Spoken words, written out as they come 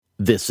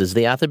This is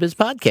the Author Biz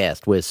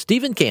Podcast with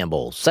Stephen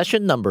Campbell,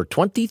 session number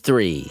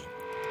 23.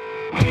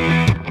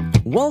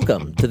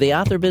 Welcome to the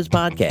Author Biz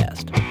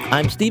Podcast.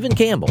 I'm Stephen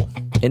Campbell,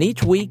 and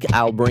each week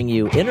I'll bring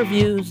you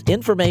interviews,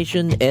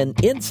 information, and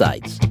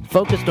insights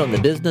focused on the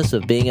business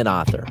of being an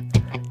author.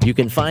 You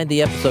can find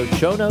the episode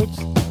show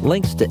notes,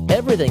 links to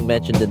everything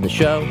mentioned in the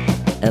show,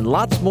 and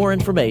lots more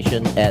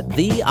information at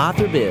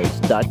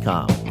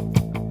theauthorbiz.com.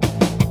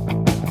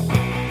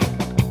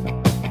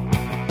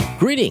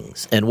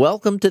 Greetings and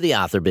welcome to the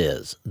Author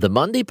Biz, the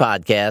Monday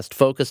podcast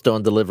focused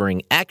on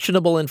delivering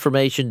actionable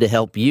information to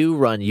help you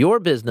run your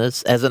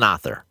business as an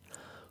author.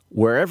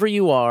 Wherever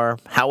you are,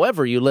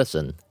 however you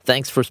listen,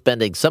 thanks for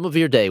spending some of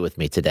your day with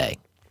me today.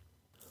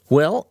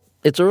 Well,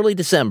 it's early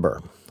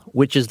December,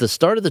 which is the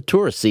start of the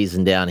tourist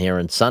season down here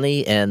in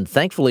sunny and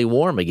thankfully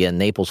warm again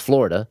Naples,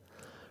 Florida.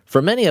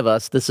 For many of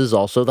us, this is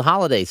also the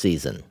holiday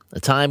season, a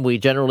time we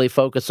generally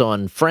focus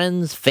on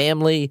friends,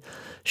 family,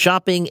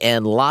 shopping,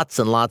 and lots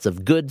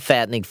of good,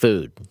 fattening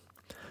food.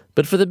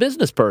 But for the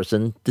business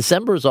person,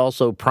 December is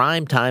also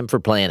prime time for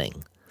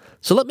planning.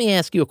 So let me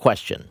ask you a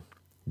question.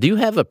 Do you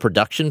have a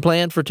production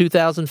plan for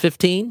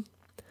 2015?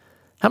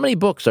 How many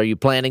books are you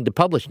planning to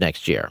publish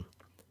next year?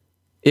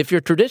 If you're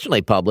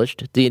traditionally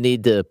published, do you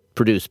need to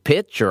produce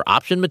pitch or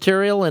option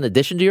material in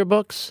addition to your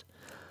books?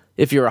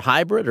 If you're a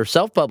hybrid or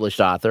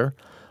self-published author,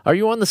 are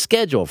you on the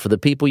schedule for the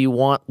people you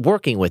want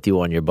working with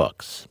you on your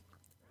books?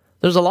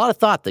 There's a lot of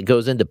thought that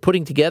goes into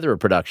putting together a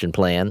production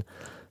plan,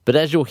 but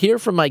as you'll hear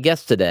from my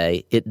guest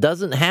today, it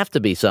doesn't have to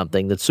be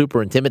something that's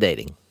super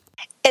intimidating.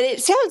 And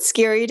it sounds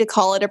scary to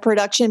call it a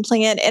production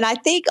plan. And I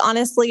think,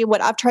 honestly,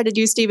 what I've tried to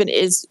do, Stephen,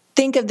 is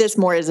think of this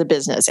more as a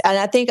business. And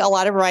I think a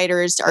lot of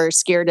writers are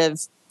scared of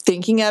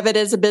thinking of it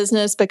as a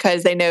business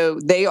because they know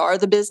they are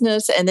the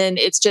business. And then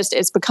it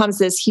becomes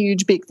this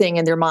huge, big thing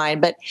in their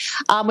mind. But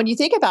when you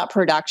think about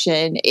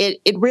production,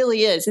 it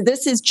really is.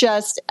 This is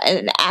just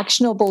an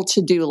actionable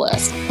to-do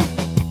list.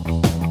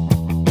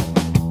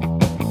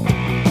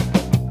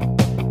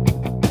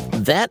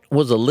 That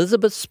was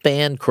Elizabeth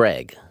Spann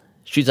Craig.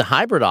 She's a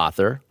hybrid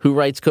author who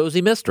writes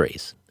cozy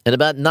mysteries. And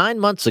about 9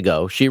 months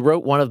ago, she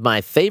wrote one of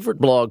my favorite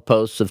blog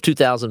posts of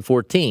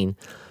 2014,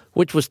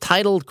 which was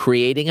titled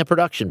Creating a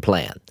Production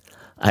Plan.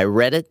 I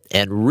read it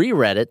and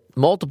reread it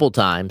multiple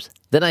times.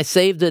 Then I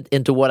saved it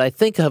into what I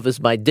think of as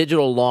my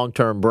digital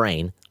long-term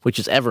brain, which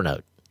is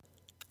Evernote.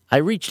 I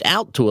reached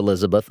out to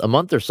Elizabeth a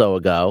month or so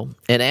ago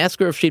and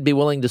asked her if she'd be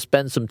willing to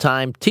spend some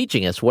time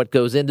teaching us what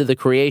goes into the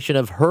creation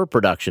of her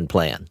production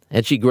plan,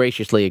 and she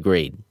graciously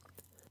agreed.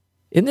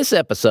 In this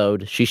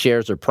episode, she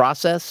shares her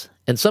process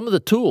and some of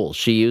the tools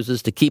she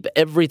uses to keep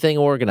everything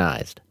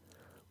organized.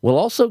 We'll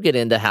also get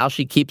into how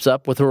she keeps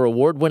up with her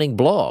award-winning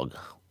blog,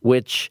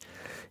 which,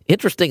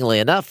 interestingly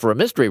enough for a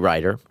mystery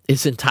writer,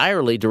 is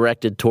entirely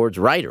directed towards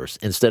writers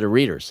instead of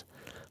readers.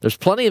 There's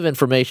plenty of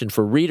information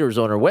for readers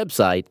on her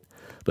website,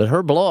 but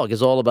her blog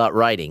is all about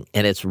writing,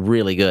 and it's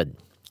really good.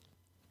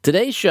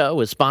 Today's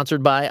show is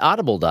sponsored by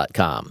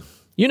Audible.com.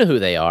 You know who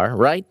they are,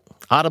 right?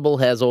 Audible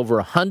has over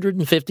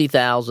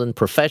 150,000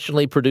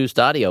 professionally produced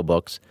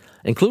audiobooks,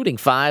 including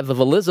 5 of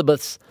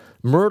Elizabeth's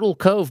Myrtle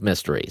Cove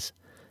mysteries.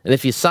 And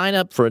if you sign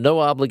up for a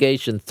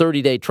no-obligation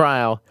 30-day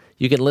trial,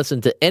 you can listen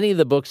to any of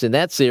the books in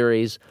that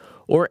series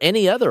or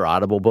any other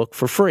Audible book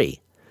for free.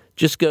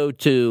 Just go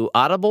to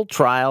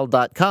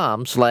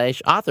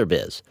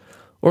audibletrial.com/authorbiz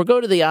or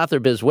go to the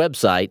AuthorBiz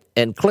website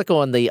and click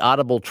on the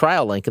Audible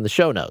trial link in the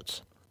show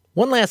notes.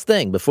 One last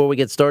thing before we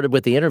get started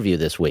with the interview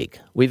this week.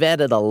 We've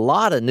added a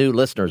lot of new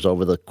listeners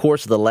over the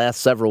course of the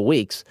last several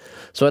weeks,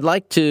 so I'd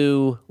like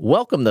to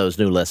welcome those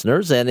new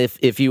listeners. And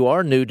if you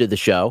are new to the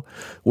show,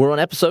 we're on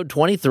episode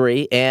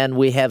 23, and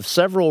we have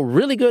several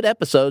really good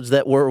episodes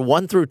that were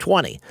 1 through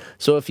 20.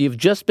 So if you've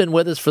just been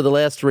with us for the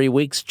last 3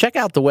 weeks, check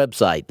out the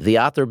website,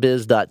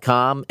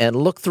 theauthorbiz.com, and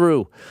look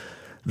through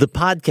the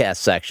podcast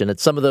section at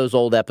some of those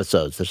old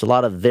episodes. There's a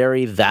lot of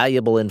very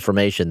valuable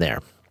information there.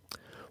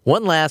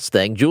 One last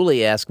thing,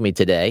 Julie asked me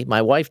today,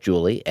 my wife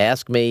Julie,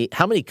 asked me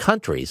how many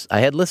countries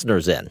I had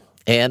listeners in,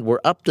 and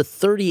we're up to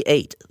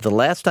 38. The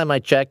last time I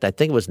checked, I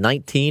think it was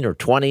 19 or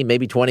 20,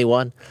 maybe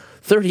 21.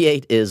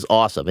 38 is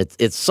awesome.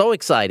 It's so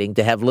exciting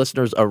to have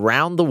listeners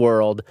around the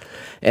world,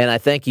 and I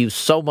thank you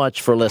so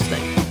much for listening.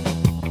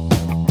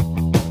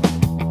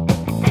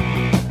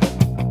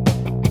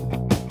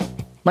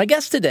 My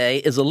guest today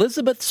is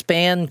Elizabeth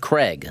Spann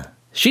Craig.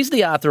 She's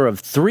the author of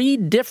 3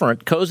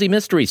 different cozy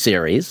mystery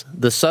series,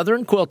 the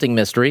Southern Quilting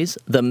Mysteries,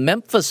 the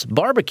Memphis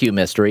Barbecue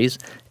Mysteries,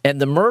 and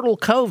the Myrtle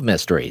Cove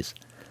Mysteries.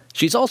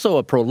 She's also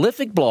a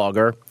prolific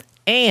blogger,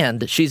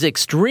 and she's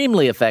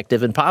extremely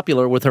effective and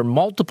popular with her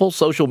multiple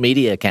social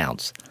media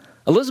accounts.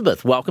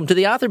 Elizabeth, welcome to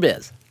the Author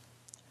Biz.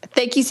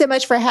 Thank you so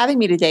much for having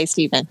me today,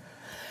 Stephen.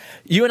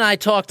 You and I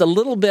talked a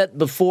little bit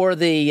before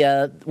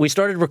we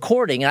started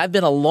recording. I've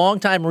been a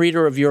longtime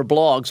reader of your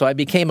blog, so I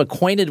became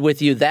acquainted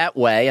with you that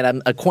way, and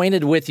I'm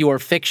acquainted with your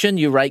fiction.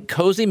 You write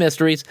cozy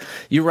mysteries.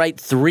 You write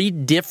 3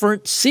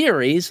 different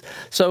series.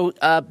 So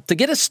to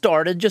get us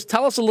started, just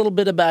tell us a little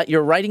bit about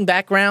your writing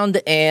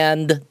background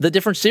and the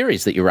different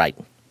series that you write.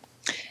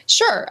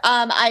 Sure.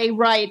 I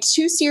write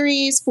 2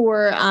 series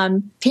for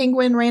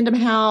Penguin Random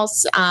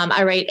House.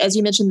 I write, as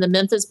you mentioned, the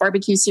Memphis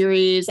Barbecue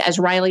series as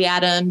Riley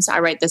Adams. I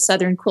write the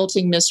Southern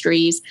Quilting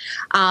Mysteries.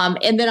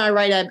 And then I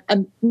write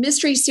a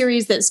mystery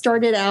series that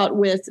started out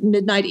with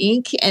Midnight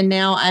Ink, and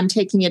now I'm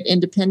taking it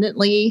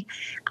independently.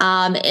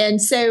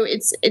 And so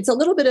it's a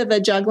little bit of a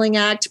juggling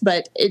act,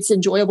 but it's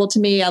enjoyable to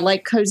me. I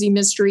like cozy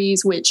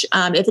mysteries, which,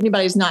 if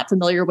anybody's not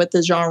familiar with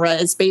the genre,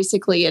 is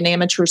basically an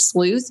amateur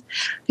sleuth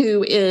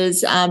who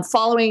is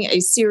following a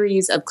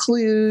series of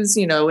clues,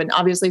 and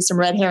obviously some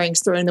red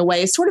herrings thrown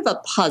away. It's sort of a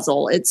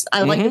puzzle.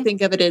 I like to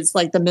think of it as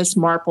like the Miss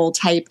Marple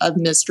type of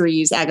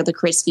mysteries, Agatha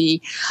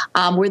Christie,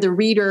 where the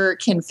reader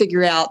can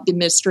figure out the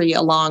mystery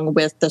along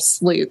with the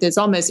sleuth. It's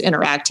almost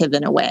interactive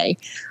in a way.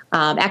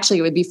 Actually,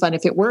 it would be fun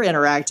if it were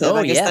interactive. Oh,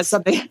 I guess that's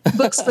something,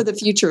 books for the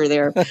future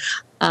there.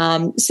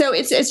 So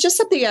it's just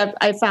something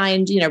I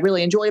find,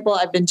 really enjoyable.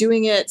 I've been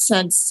doing it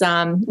since,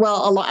 I've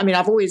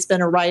always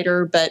been a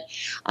writer, but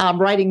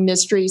writing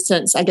mystery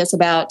since, I guess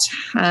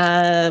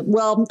I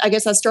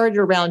started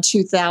around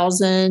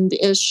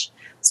 2000-ish.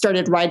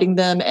 Started writing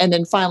them, and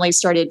then finally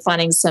started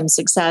finding some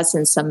success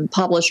in some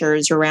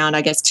publishers around,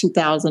 I guess,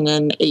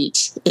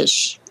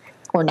 2008-ish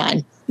or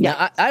 9. Yeah,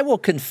 now, I will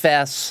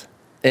confess,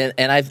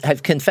 and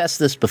I've confessed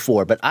this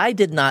before, but I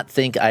did not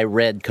think I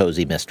read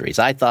cozy mysteries.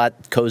 I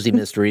thought cozy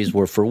mysteries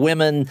were for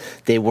women.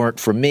 They weren't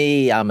for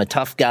me. I'm a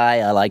tough guy.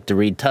 I like to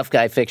read tough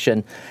guy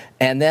fiction.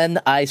 And then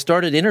I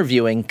started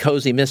interviewing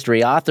cozy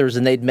mystery authors,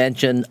 and they'd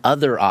mention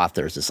other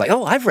authors. It's like,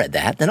 oh, I've read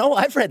that, and oh,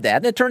 I've read that.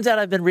 And it turns out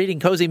I've been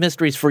reading cozy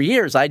mysteries for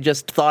years. I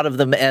just thought of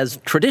them as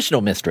traditional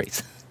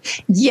mysteries.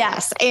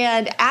 Yes.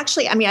 And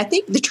actually, I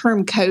think the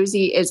term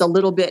cozy is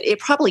it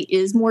probably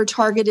is more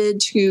targeted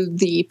to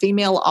the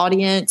female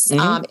audience.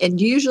 Mm-hmm. And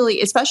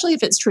usually, especially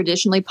if it's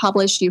traditionally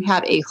published, you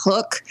have a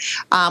hook,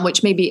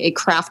 which may be a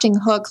crafting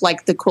hook,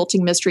 like the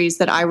quilting mysteries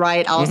that I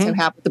write. I also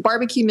have the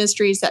barbecue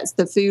mysteries. That's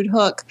the food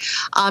hook.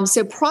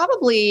 So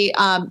probably,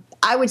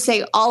 I would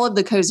say all of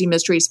the cozy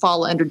mysteries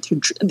fall under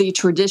the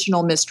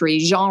traditional mystery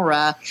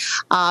genre.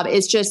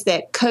 It's just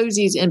that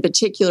cozies in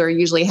particular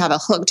usually have a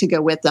hook to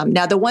go with them.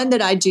 Now, the one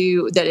that I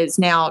do that is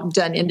now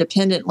done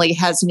independently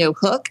has no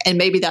hook, and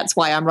maybe that's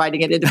why I'm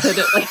writing it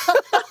independently.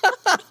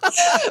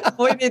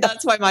 Maybe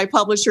that's why my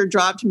publisher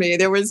dropped me.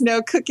 There was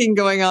no cooking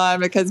going on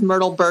because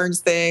Myrtle burns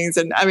things.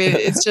 And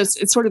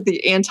it's sort of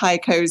the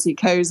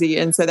anti-cozy.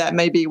 And so that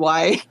may be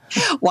why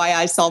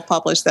I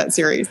self-published that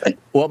series.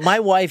 Well, my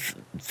wife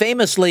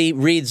famously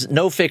reads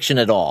no fiction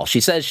at all.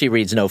 She says she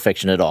reads no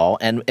fiction at all.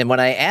 And when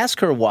I ask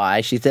her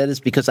why, she said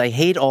it's because I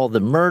hate all the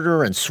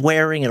murder and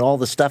swearing and all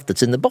the stuff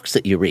that's in the books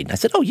that you read. And I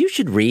said, oh, you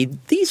should read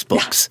these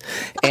books.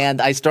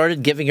 And I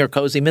started giving her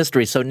cozy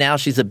mysteries. So now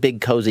she's a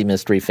big cozy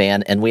mystery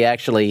fan, and we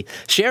actually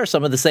share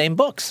some of the same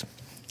books.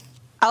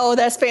 Oh,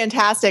 that's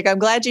fantastic. I'm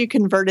glad you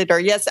converted her.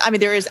 Yes,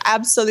 there is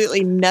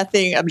absolutely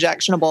nothing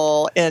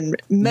objectionable in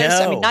most,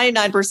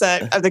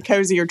 99% of the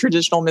cozy or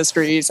traditional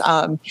mysteries.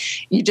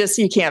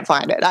 You can't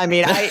find it.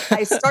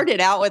 I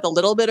started out with a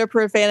little bit of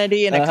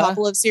profanity in a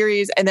couple of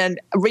series, and then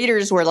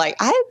readers were like,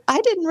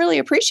 I didn't really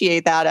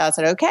appreciate that. I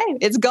said, okay,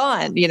 it's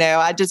gone.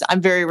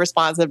 I'm very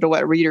responsive to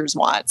what readers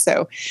want.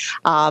 So,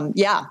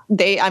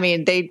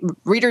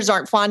 readers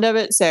aren't fond of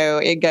it, so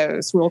it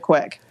goes real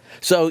quick.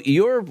 So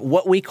you're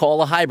what we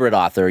call a hybrid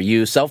author.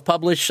 You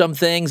self-publish some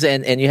things,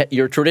 and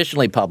you're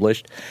traditionally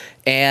published,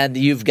 and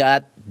you've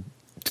got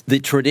the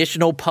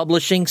traditional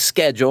publishing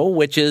schedule,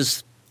 which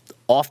is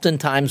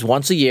oftentimes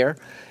once a year.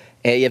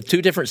 And you have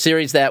 2 different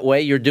series that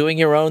way. You're doing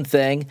your own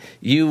thing.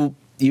 You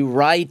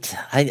write.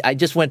 I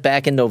just went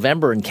back in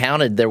November and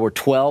counted. There were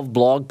 12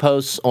 blog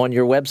posts on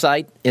your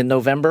website in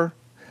November.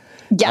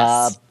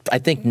 Yes. I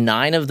think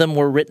 9 of them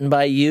were written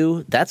by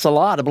you. That's a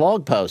lot of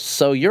blog posts.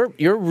 So you're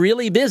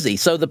really busy.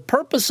 So the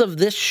purpose of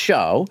this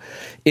show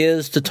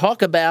is to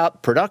talk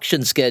about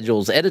production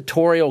schedules,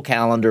 editorial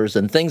calendars,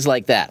 and things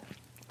like that.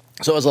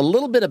 So as a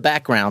little bit of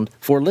background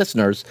for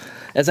listeners,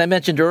 as I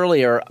mentioned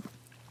earlier,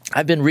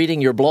 I've been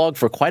reading your blog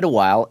for quite a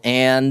while,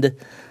 and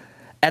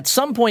at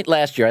some point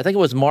last year, I think it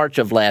was March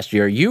of last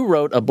year, you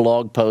wrote a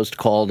blog post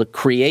called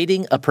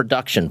Creating a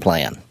Production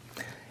Plan.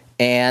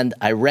 And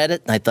I read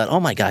it, and I thought,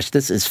 oh, my gosh,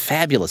 this is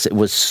fabulous. It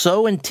was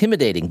so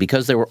intimidating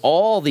because there were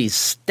all these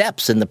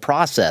steps in the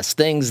process,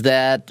 things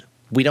that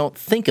we don't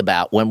think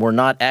about when we're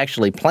not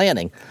actually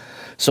planning.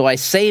 So I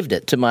saved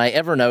it to my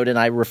Evernote, and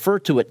I refer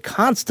to it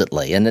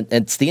constantly. And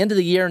it's the end of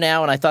the year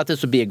now, and I thought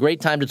this would be a great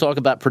time to talk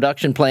about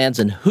production plans,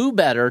 and who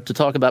better to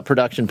talk about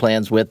production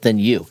plans with than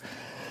you?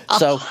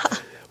 So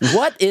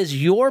what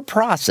is your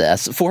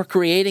process for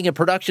creating a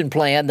production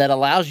plan that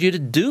allows you to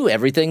do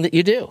everything that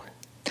you do?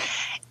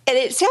 And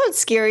it sounds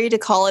scary to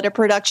call it a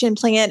production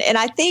plan. And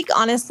I think,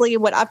 honestly,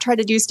 what I've tried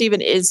to do,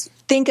 Stephen, is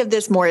think of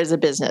this more as a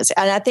business.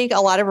 And I think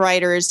a lot of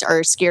writers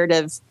are scared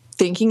of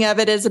thinking of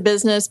it as a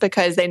business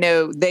because they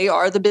know they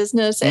are the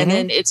business. And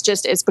then it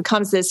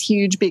becomes this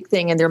huge, big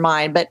thing in their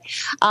mind. But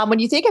when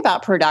you think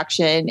about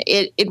production,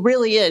 it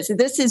really is.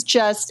 This is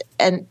just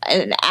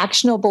an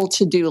actionable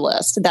to-do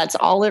list. That's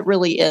all it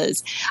really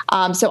is.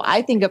 So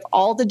I think of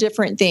all the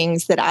different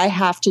things that I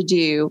have to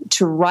do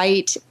to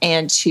write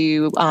and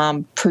to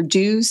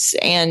produce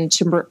and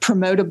to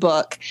promote a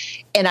book.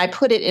 And I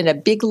put it in a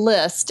big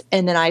list,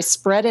 and then I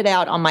spread it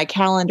out on my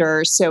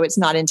calendar so it's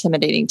not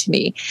intimidating to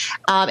me.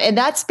 And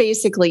that's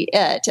basically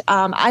it.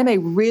 I'm a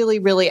really,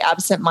 really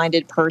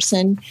absent-minded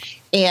person,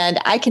 and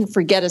I can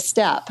forget a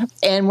step.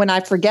 And when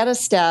I forget a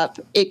step,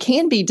 it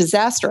can be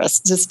disastrous,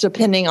 just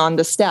depending on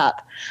the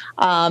step.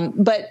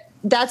 But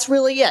that's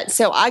really it.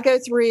 So I go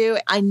through,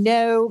 I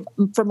know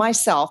for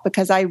myself,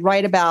 because I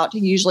write about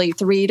usually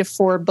 3 to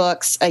 4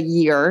 books a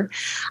year,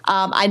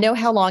 I know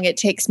how long it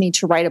takes me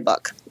to write a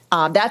book.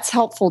 That's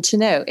helpful to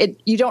know.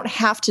 You don't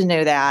have to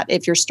know that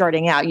if you're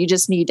starting out. You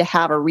just need to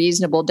have a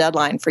reasonable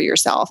deadline for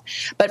yourself.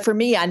 But for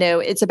me, I know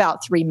it's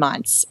about 3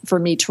 months for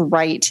me to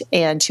write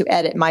and to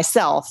edit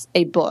myself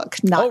a book.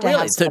 Not to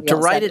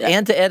write it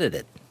and to edit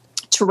it?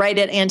 To write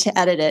it and to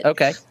edit it.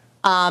 Okay.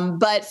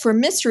 But for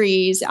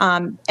mysteries,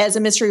 as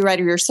a mystery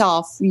writer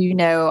yourself,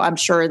 I'm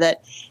sure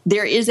that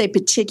there is a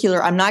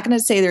particular, I'm not going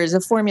to say there's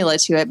a formula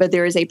to it, but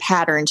there is a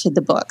pattern to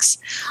the books.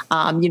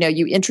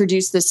 You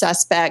introduce the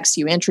suspects,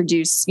 you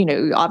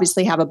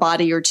obviously have a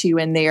body or two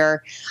in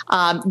there.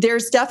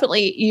 There's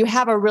definitely, you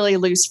have a really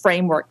loose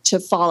framework to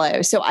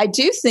follow. So I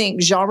do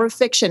think genre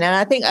fiction, and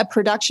I think a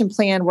production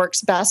plan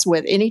works best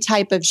with any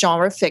type of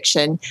genre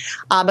fiction,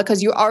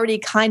 because you already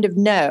kind of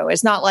know.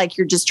 It's not like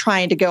you're just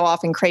trying to go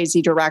off in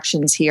crazy directions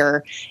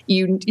here.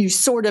 You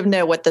sort of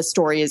know what the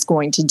story is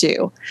going to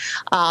do.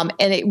 And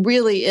it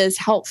really is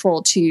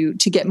helpful to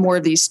get more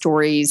of these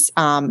stories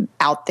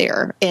out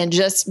there. And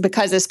just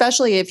because,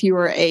 especially if you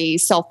are a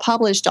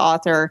self-published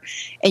author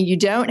and you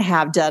don't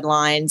have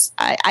deadlines,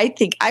 I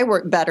think I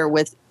work better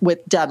with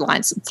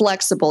deadlines,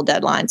 flexible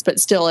deadlines, but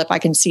still if I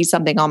can see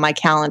something on my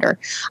calendar.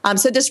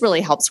 So this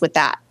really helps with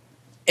that.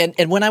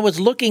 And when I was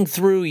looking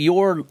through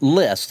your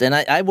list, and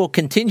I will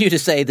continue to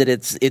say that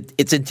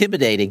it's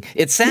intimidating.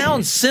 It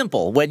sounds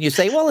simple when you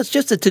say, well, it's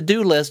just a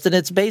to-do list, and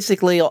it's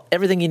basically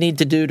everything you need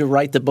to do to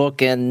write the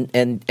book and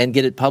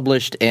get it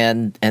published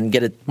and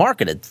get it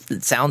marketed.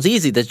 It sounds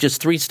easy. There's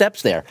just 3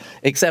 steps there,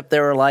 except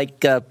there are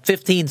like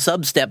 15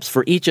 sub-steps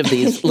for each of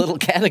these little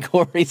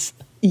categories.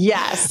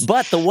 Yes.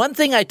 But the one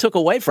thing I took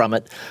away from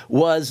it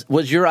was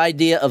your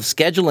idea of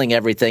scheduling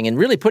everything and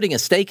really putting a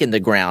stake in the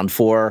ground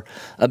for,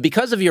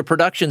 because of your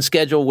production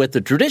schedule with the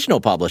traditional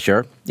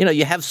publisher,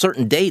 you have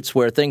certain dates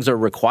where things are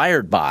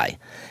required by.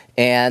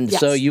 And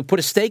yes. So you put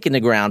a stake in the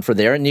ground for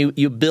there, and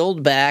you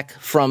build back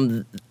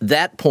from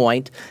that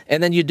point,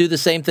 and then you do the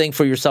same thing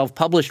for your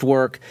self-published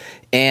work,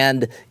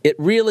 and it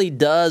really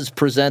does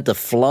present a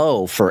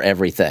flow for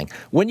everything.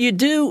 When you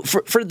do,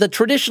 for the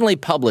traditionally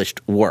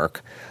published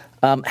work,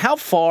 how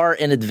far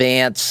in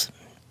advance,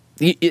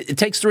 it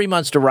takes 3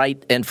 months to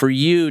write and for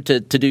you to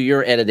do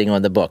your editing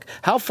on the book.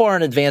 How far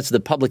in advance of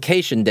the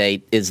publication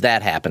date is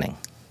that happening?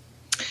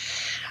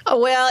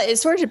 Well, it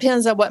sort of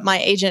depends on what my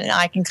agent and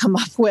I can come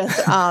up with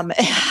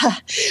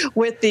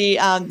with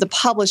the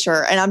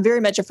publisher. And I'm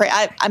very much afraid.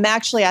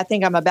 I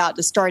think I'm about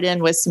to start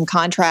in with some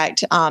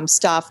contract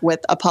stuff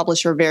with a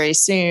publisher very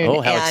soon.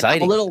 Oh, how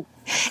exciting.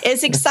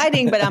 It's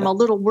exciting, but I'm a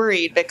little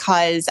worried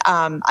because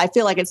I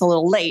feel like it's a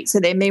little late. So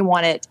they may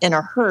want it in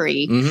a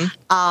hurry,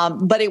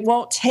 but it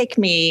won't take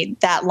me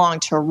that long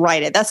to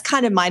write it. That's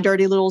kind of my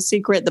dirty little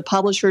secret. The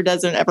publisher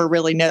doesn't ever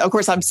really know. Of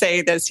course, I'm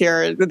saying this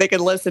here, they can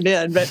listen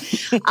in, but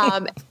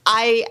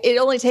it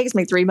only takes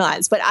me 3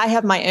 months, but I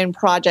have my own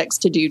projects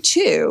to do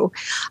too.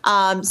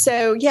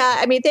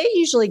 They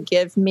usually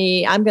give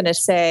me, I'm going to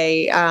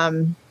say,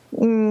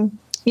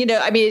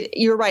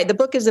 you're right. The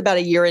book is about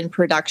a year in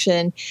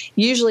production.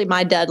 Usually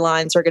my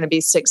deadlines are going to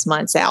be 6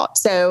 months out.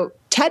 So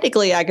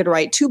technically I could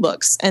write 2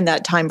 books in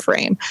that time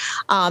frame.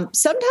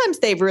 Sometimes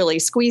they've really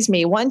squeezed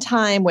me. One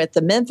time with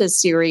the Memphis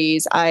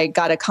series, I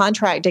got a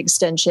contract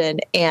extension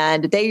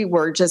and they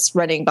were just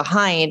running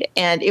behind.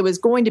 And it was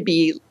going to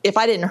be, if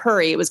I didn't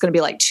hurry, it was going to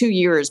be like 2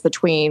 years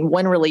between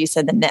one release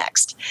and the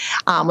next,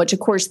 which of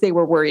course they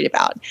were worried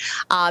about.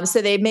 So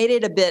they made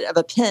it a bit of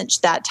a pinch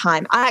that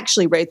time. I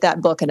actually wrote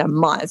that book in a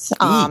month.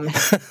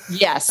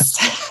 Yes,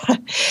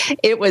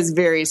 it was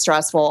very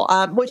stressful,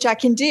 which I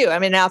can do. I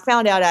mean, I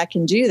found out I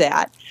can do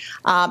that.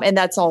 And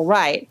that's all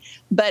right.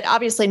 But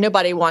obviously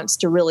nobody wants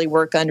to really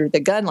work under the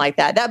gun like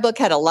that. That book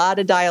had a lot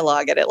of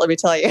dialogue in it, let me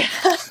tell you.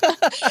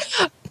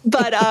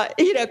 But,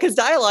 because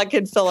dialogue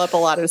can fill up a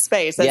lot of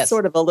space. That's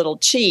sort of a little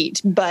cheat.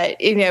 But,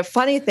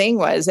 funny thing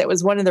was, it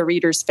was one of the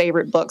readers'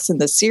 favorite books in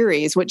the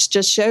series, which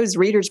just shows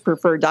readers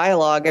prefer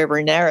dialogue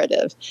over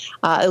narrative.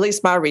 At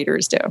least my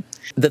readers do.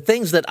 The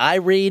things that I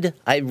read,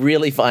 I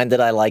really find that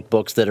I like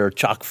books that are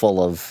chock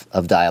full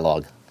of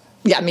dialogue.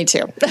 Yeah, me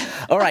too.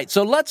 All right,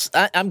 so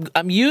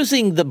I'm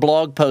using the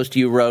blog post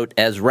you wrote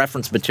as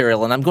reference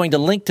material, and I'm going to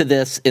link to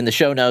this in the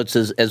show notes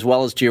as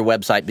well as to your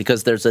website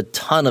because there's a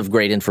ton of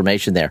great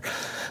information there.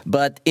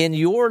 But in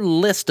your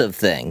list of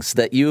things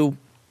that you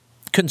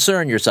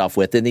concern yourself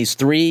with in these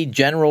three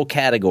general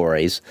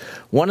categories,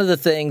 one of the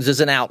things is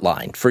an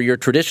outline. For your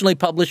traditionally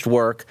published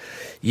work,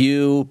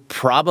 you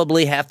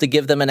probably have to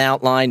give them an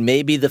outline,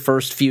 maybe the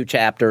first few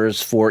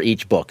chapters for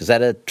each book. Is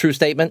that a true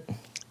statement?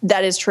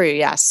 That is true,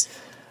 yes.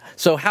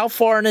 So how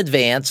far in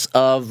advance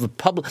of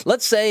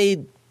let's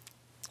say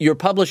you're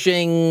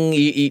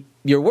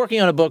you're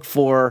working on a book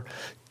for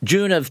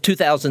June of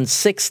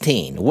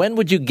 2016. When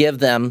would you give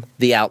them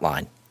the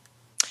outline?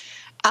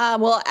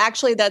 Well,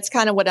 actually, that's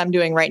kind of what I'm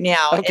doing right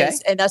now. Okay.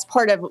 And that's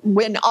part of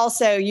when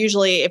also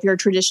usually if you're a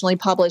traditionally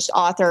published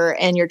author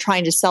and you're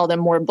trying to sell them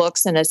more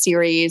books in a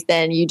series,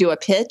 then you do a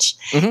pitch.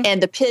 Mm-hmm.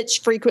 And the pitch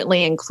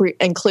frequently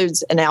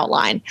includes an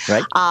outline.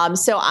 Right.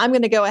 So I'm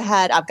going to go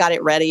ahead. I've got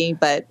it ready,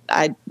 but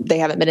they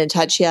haven't been in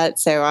touch yet.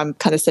 So I'm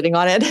kind of sitting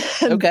on it.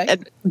 Okay.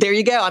 And there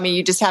you go. I mean,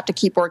 you just have to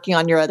keep working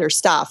on your other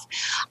stuff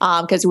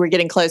because we're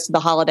getting close to the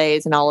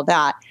holidays and all of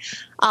that.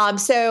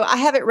 So I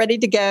have it ready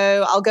to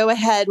go. I'll go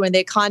ahead when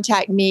they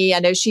contact me. I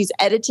know she's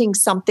editing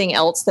something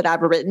else that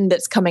I've written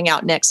that's coming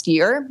out next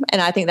year.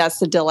 And I think that's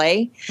the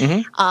delay.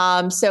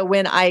 Mm-hmm. So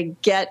when I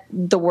get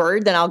the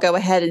word, then I'll go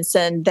ahead and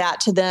send that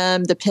to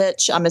them. The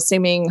pitch, I'm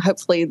assuming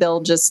hopefully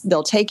they'll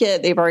take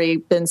it. They've already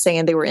been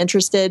saying they were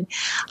interested.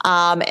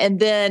 And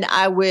then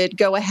I would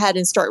go ahead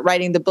and start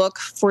writing the book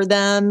for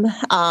them.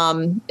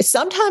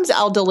 Sometimes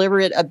I'll deliver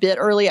it a bit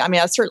early. I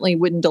mean, I certainly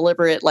wouldn't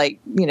deliver it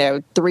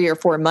 3 or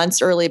 4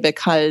 months early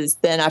because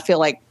then I feel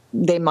like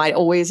they might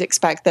always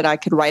expect that I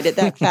could write it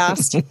that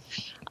fast.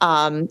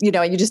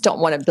 You just don't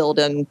want to build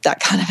in that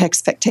kind of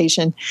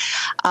expectation.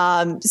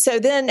 So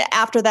then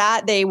after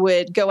that, they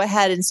would go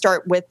ahead and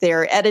start with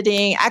their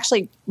editing.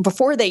 Actually,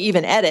 before they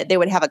even edit, they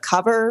would have a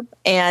cover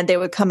and they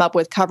would come up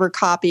with cover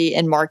copy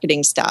and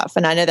marketing stuff.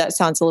 And I know that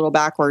sounds a little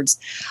backwards.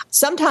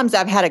 Sometimes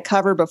I've had a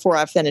cover before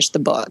I finished the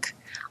book,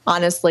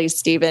 honestly,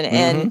 Stephen. Mm-hmm.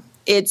 And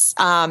it's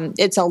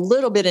a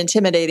little bit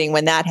intimidating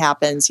when that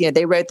happens.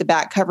 They wrote the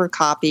back cover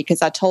copy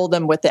because I told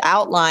them with the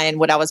outline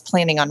what I was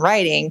planning on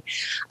writing,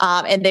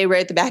 and they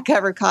wrote the back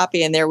cover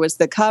copy and there was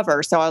the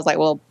cover. So I was like,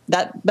 well,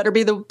 that better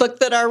be the book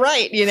that I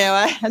write.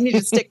 I need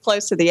to stick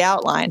close to the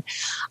outline.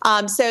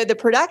 So the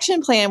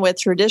production plan with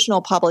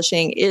traditional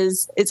publishing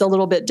is a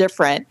little bit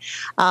different.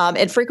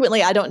 And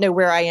frequently I don't know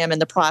where I am in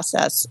the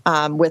process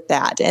with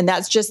that. And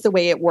that's just the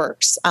way it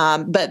works.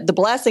 But the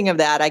blessing of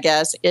that, I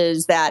guess,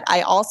 is that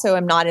I also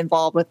am not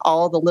involved with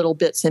all the little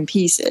bits and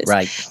pieces.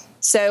 Right.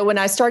 So when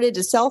I started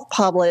to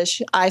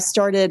self-publish, I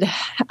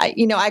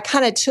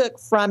kind of took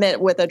from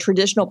it with a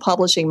traditional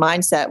publishing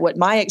mindset what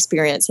my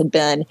experience had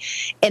been,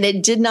 and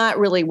it did not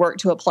really work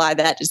to apply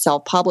that to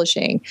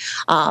self-publishing.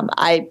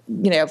 I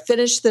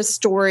finished the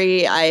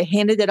story, I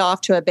handed it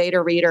off to a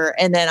beta reader,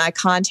 and then I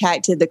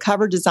contacted the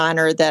cover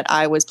designer that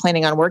I was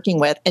planning on working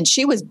with, and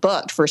she was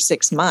booked for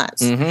 6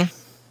 months. Mm-hmm.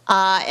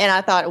 And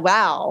I thought,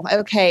 wow,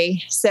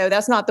 okay, so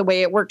that's not the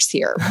way it works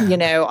here.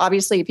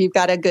 Obviously, if you've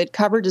got a good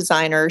cover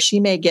designer, he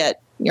might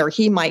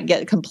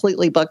get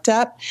completely booked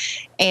up,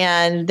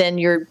 and then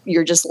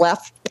you're just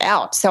left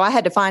out. So I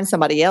had to find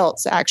somebody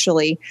else,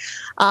 actually.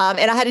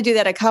 And I had to do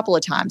that a couple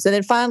of times. And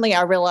then finally,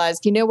 I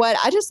realized, you know what?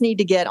 I just need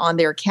to get on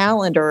their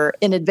calendar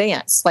in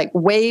advance, like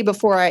way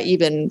before I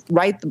even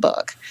write the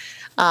book.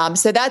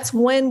 So that's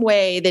one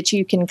way that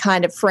you can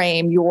kind of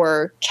frame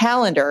your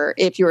calendar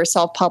if you're a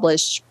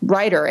self-published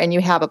writer and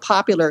you have a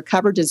popular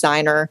cover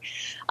designer.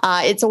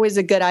 It's always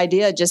a good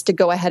idea just to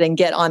go ahead and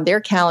get on their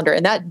calendar.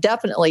 And that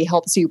definitely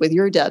helps you with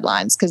your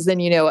deadlines because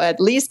then, at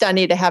least I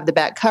need to have the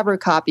back cover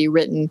copy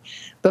written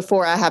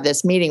before I have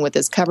this meeting with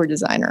this cover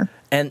designer.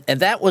 And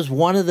that was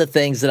one of the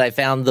things that I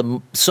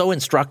found so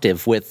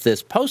instructive with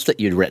this post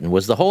that you'd written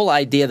was the whole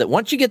idea that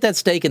once you get that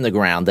stake in the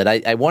ground, that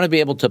I want to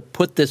be able to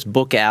put this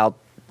book out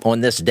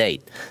on this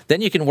date.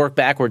 Then you can work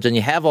backwards and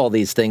you have all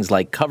these things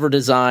like cover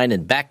design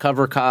and back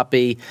cover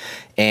copy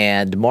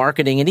and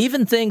marketing and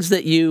even things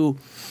that you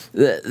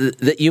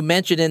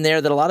mentioned in there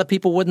that a lot of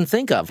people wouldn't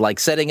think of, like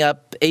setting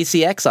up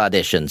ACX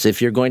auditions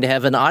if you're going to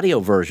have an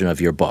audio version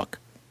of your book.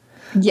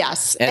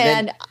 Yes.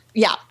 And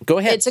yeah, go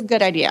ahead. It's a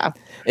good idea.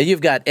 And you've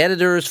got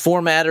editors,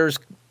 formatters.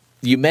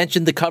 You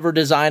mentioned the cover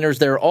designers.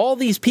 There are all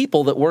these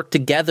people that work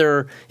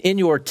together in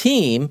your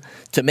team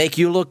to make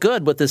you look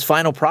good with this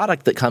final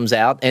product that comes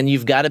out, and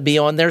you've got to be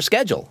on their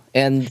schedule.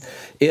 And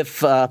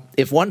if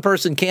one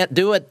person can't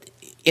do it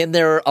in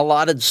their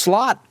allotted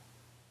slot,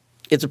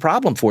 it's a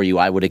problem for you,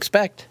 I would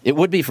expect. It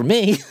would be for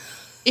me.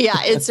 Yeah,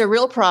 it's a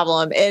real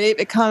problem. And it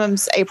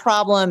becomes a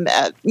problem,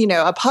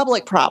 a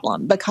public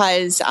problem,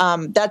 because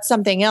that's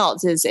something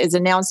else is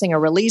announcing a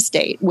release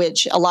date,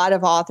 which a lot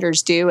of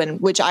authors do,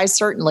 and which I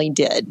certainly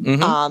did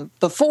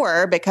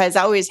before, because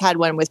I always had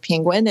one with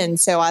Penguin. And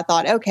so I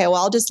thought, okay, well,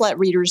 I'll just let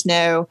readers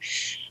know.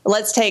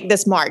 Let's take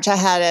this March. I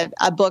had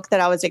a book that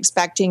I was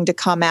expecting to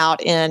come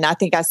out in, I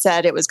think I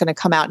said it was going to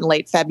come out in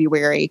late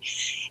February,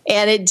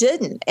 and it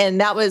didn't. And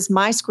that was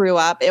my screw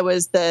up. It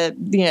was the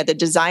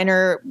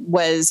designer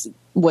was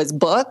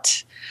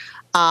booked.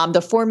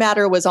 The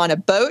formatter was on a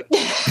boat.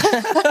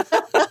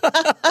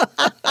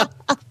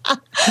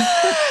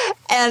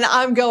 And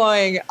I'm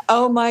going,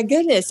 oh my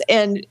goodness.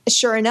 And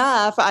sure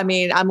enough, I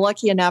mean, I'm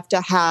lucky enough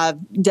to have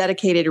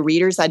dedicated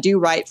readers. I do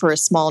write for a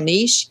small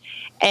niche.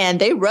 And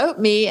they wrote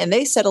me and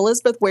they said,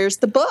 Elizabeth, where's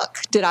the book?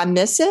 Did I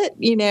miss it?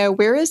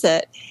 Where is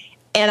it?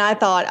 And I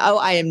thought, oh,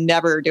 I am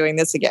never doing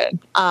this again.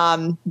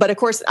 But of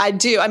course I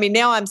do. I mean,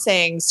 now I'm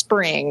saying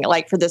spring,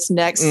 like for this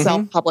next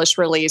self-published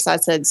release, I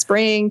said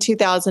spring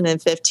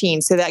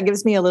 2015. So that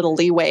gives me a little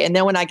leeway. And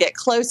then when I get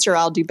closer,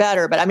 I'll do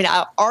better. But I mean,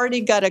 I've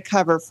already got a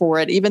cover for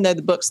it, even though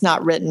the book's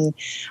not written.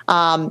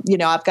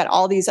 I've got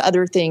all these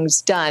other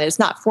things done. It's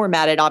not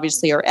formatted,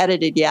 obviously, or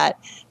edited yet,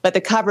 but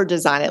the cover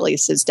design at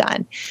least is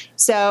done.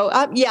 So,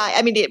 I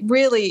mean,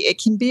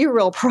 it can be a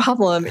real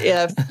problem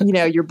if,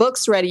 your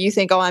book's ready, you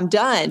think, oh, I'm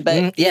done.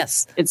 But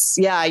yes,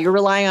 you're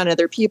relying on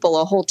other people,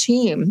 a whole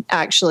team,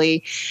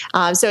 actually.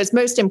 So it's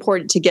most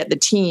important to get the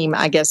team,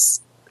 I guess.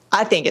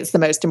 I think it's the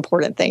most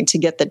important thing to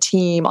get the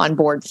team on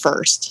board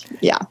first.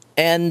 Yeah.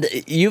 And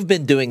you've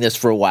been doing this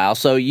for a while,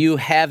 so you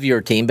have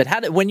your team.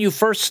 But when you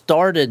first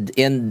started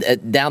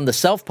down the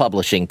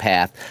self-publishing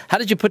path, how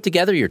did you put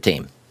together your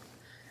team?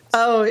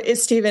 Oh,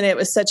 Stephen, it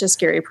was such a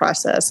scary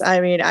process. I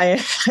mean, I'm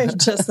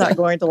just not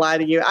going to lie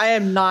to you. I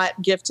am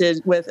not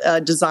gifted with a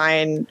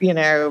design,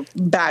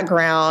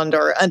 background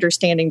or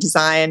understanding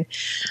design.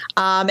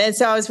 And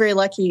so I was very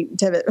lucky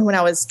when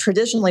I was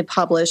traditionally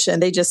published and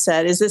they just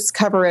said, is this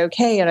cover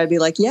okay? And I'd be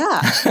like,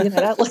 yeah,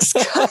 that looks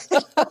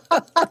good.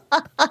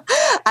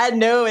 I had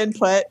no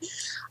input.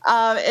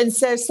 And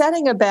so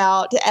setting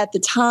about at the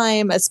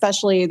time,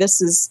 especially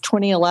this is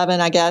 2011,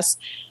 I guess,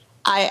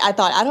 I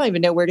thought, I don't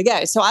even know where to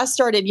go. So I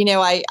started,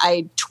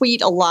 I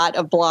tweet a lot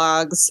of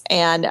blogs.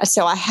 And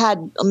so I had,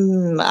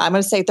 I'm going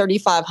to say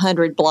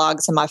 3,500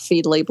 blogs in my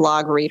Feedly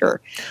blog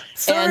reader.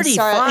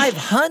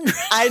 3,500?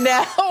 I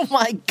know. Oh,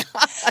 my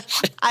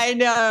gosh. I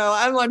know.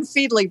 I'm on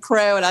Feedly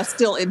Pro and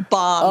it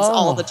bombs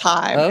all the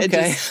time.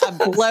 Okay. I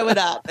blow it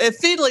up. If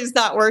Feedly's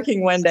not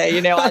working one day,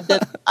 I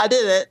did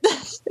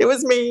it. It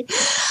was me.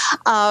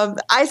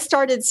 I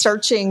started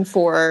searching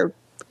for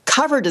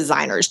cover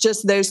designers,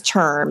 just those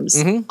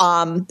terms,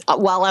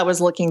 while I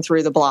was looking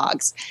through the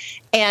blogs.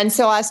 And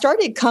so I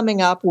started coming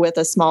up with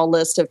a small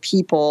list of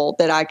people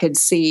that I could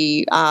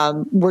see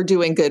were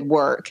doing good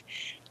work.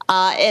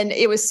 And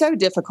it was so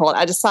difficult.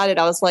 I decided,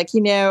 I was like,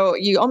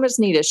 you almost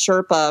need a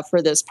Sherpa for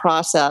this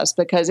process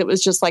because it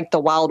was just like the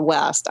Wild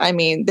West. I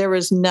mean, there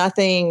was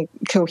nothing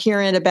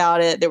coherent about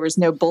it. There was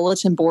no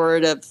bulletin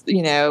board of,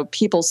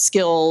 people's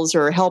skills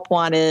or help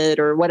wanted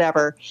or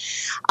whatever.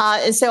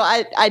 And so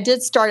I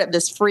did start up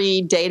this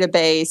free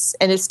database,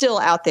 and it's still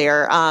out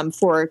there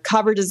for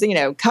cover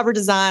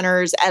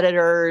designers,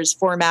 editors,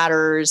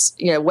 formatters,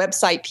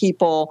 website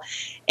people.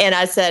 And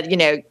I said,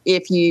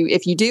 if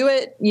you do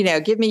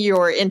it, give me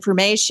your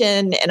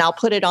information and I'll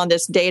put it on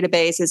this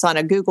database. It's on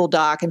a Google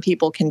Doc and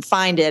people can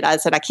find it. I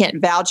said, I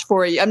can't vouch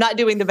for you. I'm not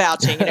doing the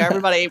vouching.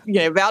 Everybody,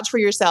 vouch for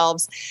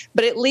yourselves.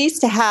 But at least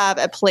to have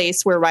a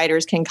place where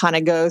writers can kind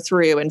of go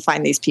through and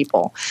find these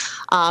people.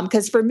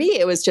 Because for me,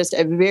 it was just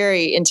a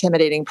very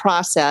intimidating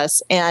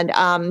process. And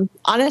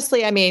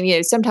honestly, I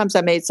mean, sometimes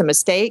I made some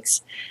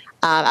mistakes.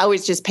 I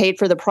was just paid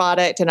for the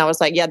product and I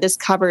was like, yeah, this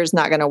cover is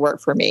not going to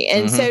work for me.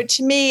 And so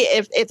to me,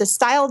 if the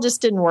style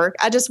just didn't work,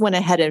 I just went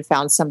ahead and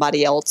found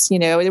somebody else.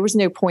 There was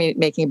no point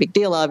making a big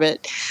deal of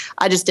it.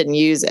 I just didn't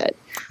use it.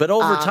 But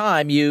over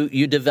time,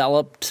 you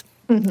developed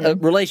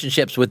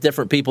relationships with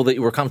different people that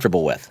you were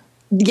comfortable with.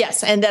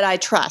 Yes, and that I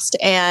trust.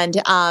 And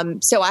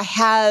so I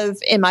have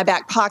in my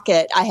back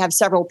pocket, I have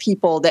several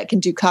people that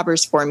can do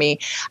covers for me.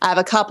 I have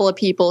a couple of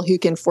people who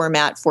can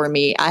format for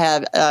me. I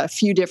have a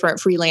few different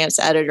freelance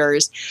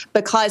editors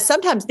because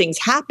sometimes things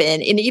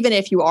happen. And even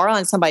if you are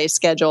on somebody's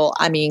schedule,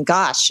 I mean,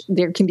 gosh,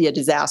 there can be a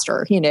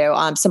disaster.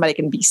 Somebody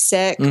can be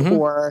sick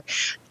or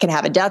can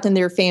have a death in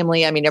their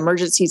family. I mean,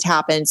 emergencies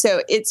happen.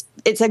 So it's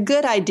a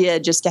good idea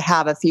just to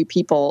have a few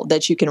people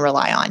that you can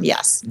rely on.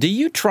 Yes. Do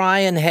you try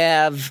and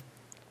have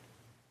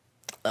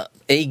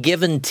a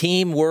given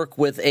team work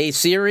with a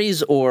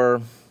series,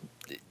 or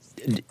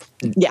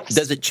yes,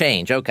 does it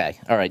change? Okay,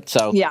 all right.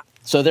 So yeah,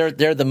 so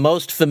they're the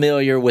most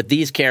familiar with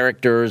these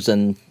characters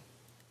and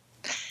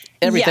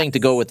everything to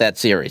go with that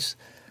series.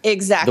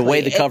 Exactly, the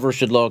way the cover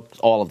should look,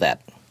 all of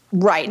that.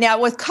 Right. Now,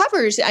 with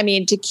covers, I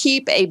mean, to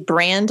keep a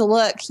brand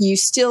look, you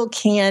still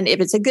can, if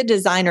it's a good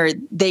designer,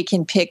 they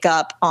can pick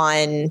up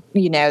on,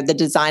 the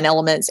design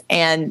elements.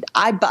 And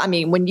I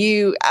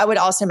would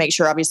also make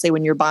sure, obviously,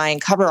 when you're buying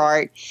cover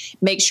art,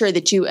 make sure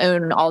that you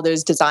own all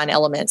those design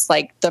elements.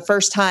 Like the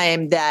first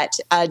time that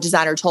a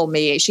designer told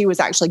me, she was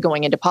actually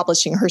going into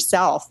publishing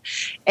herself.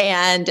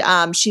 And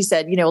she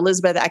said,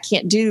 Elizabeth, I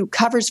can't do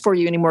covers for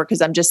you anymore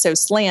because I'm just so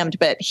slammed.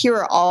 But here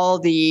are all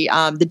the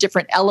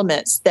different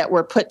elements that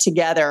were put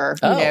together,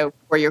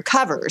 for your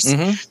covers.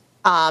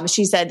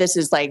 She said, this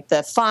is like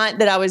the font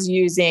that I was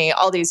using,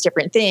 all these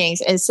different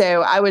things. And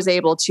so I was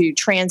able to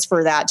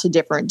transfer that to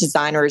different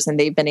designers, and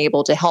they've been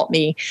able to help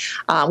me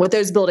with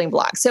those building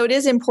blocks. So it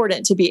is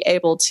important to be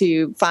able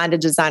to find a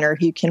designer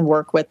who can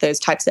work with those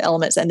types of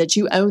elements and that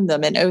you own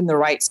them and own the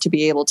rights to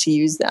be able to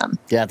use them.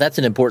 Yeah, that's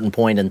an important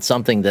point and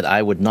something that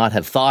I would not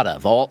have thought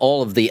of.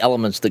 All of the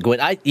elements that go in.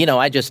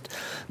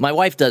 My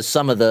wife does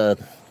some of the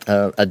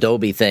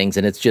Adobe things,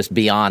 and it's just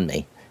beyond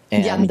me.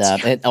 And,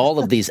 and all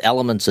of these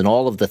elements and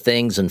all of the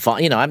things and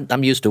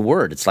I'm used to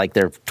Word. It's like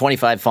there are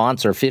 25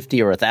 fonts or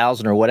 50 or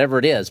 1,000 or whatever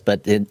it is.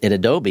 But in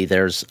Adobe,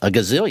 there's a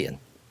gazillion.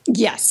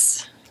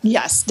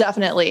 Yes,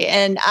 definitely.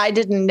 And I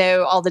didn't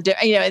know all the,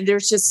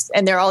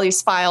 and there are all these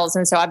files.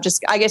 And so I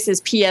guess it's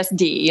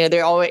PSD,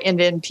 they're all in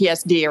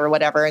PSD or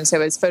whatever. And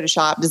so it's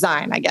Photoshop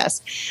design, I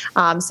guess.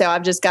 So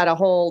I've just got a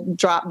whole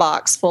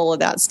Dropbox full of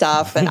that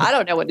stuff, and I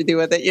don't know what to do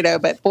with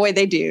it, but boy,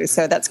 they do.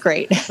 So that's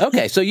great.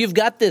 Okay. So you've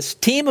got this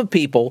team of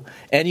people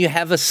and you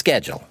have a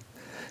schedule.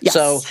 Yes.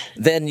 So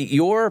then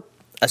you're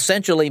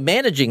essentially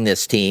managing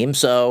this team.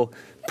 So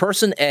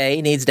person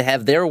A needs to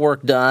have their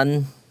work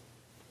done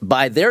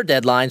by their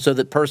deadline so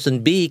that person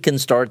B can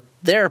start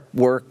their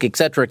work, et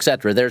cetera, et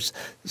cetera. There's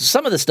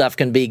some of the stuff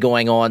can be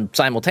going on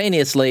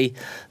simultaneously,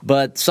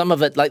 but some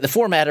of it, like the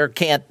formatter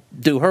can't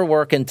do her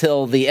work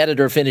until the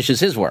editor finishes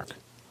his work.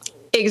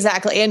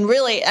 Exactly. And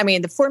really,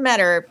 the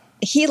formatter,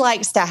 he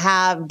likes to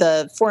have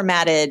the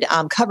formatted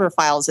cover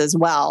files as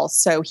well.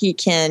 So he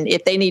can,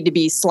 if they need to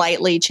be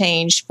slightly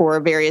changed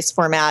for various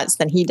formats,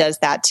 then he does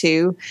that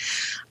too.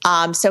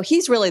 So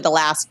he's really the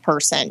last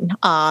person.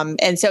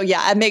 And so,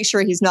 I make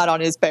sure he's not on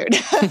his boat.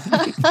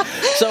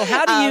 So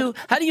how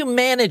do you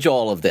manage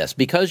all of this?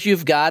 Because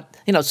you've got,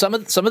 some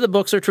of the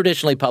books are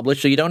traditionally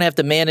published, so you don't have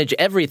to manage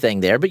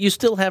everything there, but you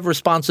still have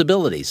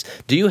responsibilities.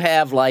 Do you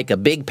have like a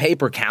big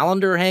paper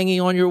calendar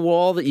hanging on your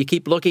wall that you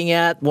keep looking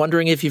at,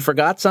 wondering if you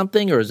forgot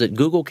something, or is it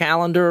Google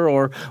Calendar,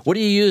 or what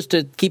do you use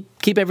to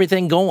keep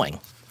everything going?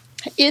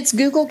 It's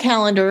Google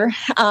Calendar,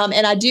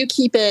 and I do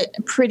keep it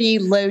pretty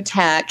low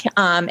tech,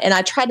 and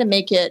I try to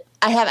make it.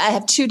 I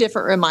have two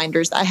different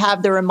reminders. I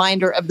have the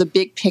reminder of the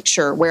big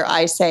picture where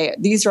I say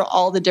these are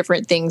all the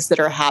different things that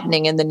are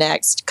happening in the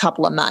next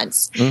couple of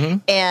months,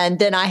 and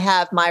then I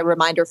have my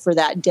reminder for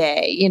that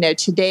day.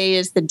 Today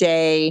is the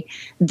day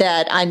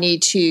that I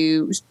need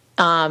to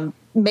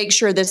make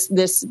sure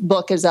this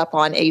book is up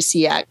on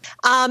ACX.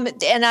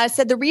 And I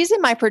said the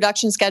reason my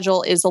production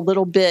schedule is a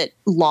little bit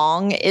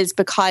long is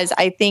because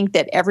I think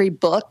that every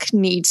book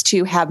needs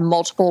to have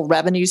multiple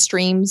revenue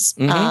streams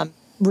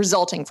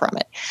resulting from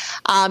it.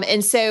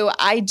 And so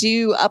I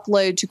do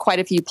upload to quite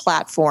a few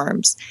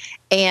platforms.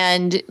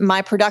 And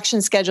my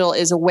production schedule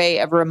is a way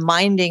of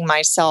reminding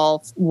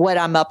myself what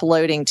I'm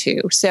uploading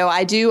to. So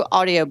I do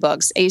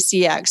audiobooks,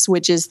 ACX,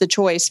 which is the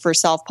choice for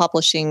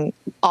self-publishing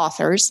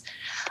authors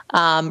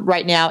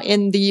right now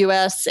in the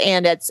U.S.,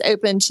 and it's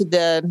open to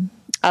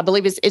I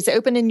believe it's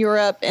open in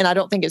Europe, and I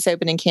don't think it's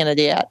open in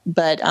Canada yet,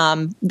 but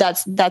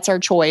that's our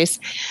choice.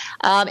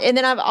 And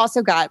then I've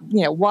also got,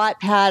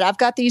 Wattpad. I've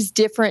got these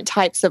different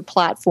types of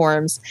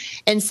platforms.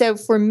 And so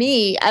for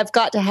me, I've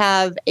got to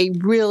have a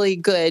really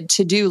good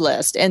to-do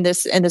list in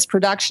this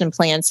production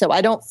plan so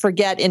I don't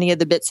forget any of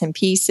the bits and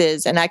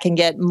pieces, and I can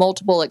get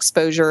multiple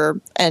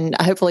exposure and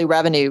hopefully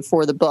revenue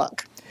for the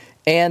book.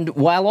 And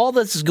while all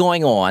this is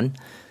going on,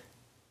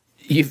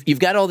 you've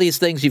got all these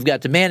things you've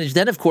got to manage.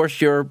 Then, of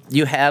course,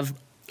 you have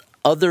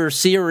other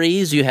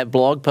series, you have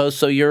blog posts,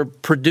 so you're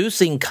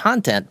producing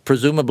content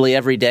presumably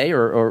every day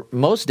or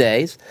most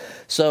days.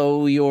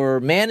 So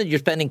you're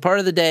spending part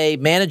of the day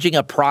managing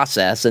a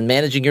process and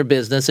managing your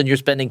business, and you're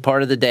spending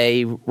part of the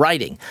day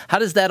writing. How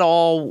does that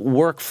all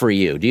work for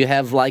you? Do you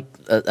have like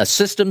a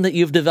system that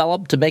you've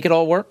developed to make it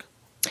all work?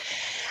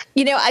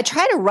 I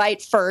try to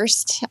write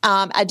first.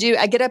 I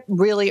get up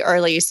really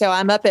early. So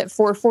I'm up at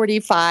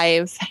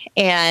 4:45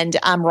 and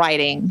I'm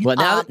writing. Well,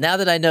 now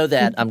that I know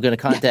that, I'm going to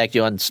contact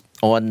you on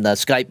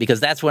Skype, because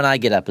that's when I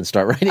get up and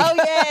start writing.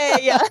 Oh,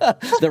 yeah.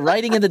 The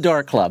Writing in the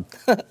Dark Club.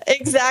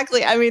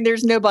 Exactly.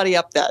 There's nobody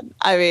up then.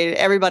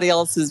 Everybody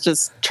else is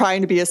just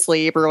trying to be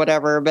asleep or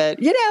whatever. But,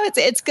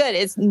 it's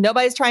good.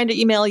 Nobody's trying to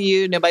email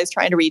you. Nobody's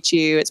trying to reach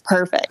you. It's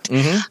perfect.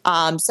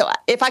 So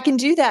if I can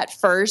do that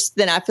first,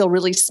 then I feel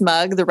really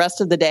smug the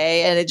rest of the day.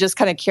 And it just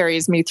kind of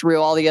carries me through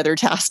all the other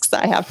tasks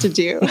that I have to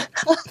do.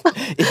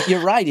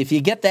 You're right. If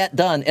you get that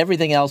done,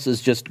 everything else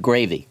is just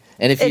gravy.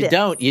 And if you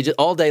don't, you just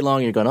all day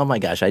long you're going, oh my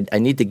gosh, I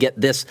need to get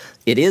this.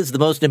 It is the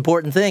most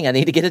important thing. I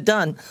need to get it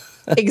done.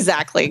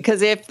 Exactly,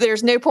 because if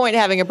there's no point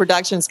having a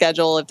production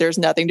schedule if there's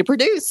nothing to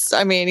produce.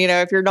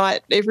 If you're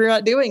not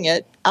doing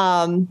it,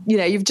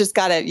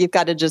 you've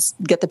got to just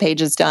get the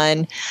pages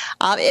done.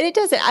 And it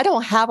doesn't. I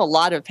don't have a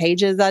lot of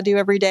pages I do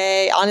every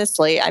day,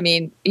 honestly.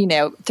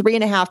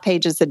 3.5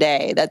 pages a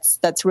day.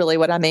 That's really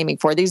what I'm aiming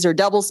for. These are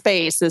double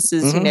space. This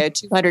is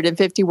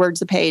 250 words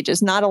a page.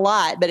 It's not a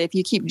lot, but if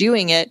you keep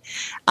doing it,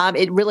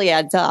 it really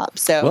adds up.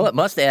 So well, it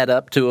must add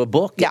up to a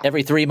book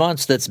every 3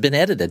 months that's been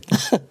edited.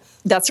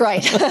 That's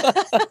right.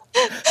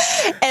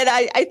 And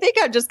I think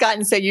I've just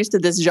gotten so used to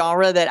this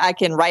genre that I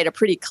can write a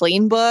pretty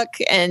clean book.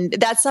 And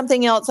that's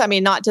something else. I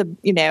mean, not to,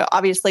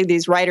 obviously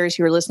these writers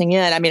who are listening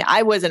in, I mean,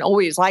 I wasn't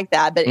always like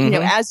that, but,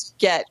 as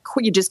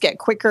you just get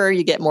quicker,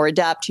 you get more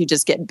adept, you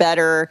just get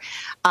better.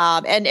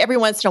 And every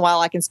once in a while,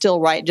 I can still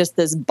write just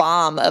this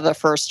bomb of a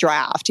first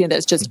draft,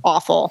 that's just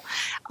awful.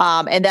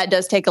 And that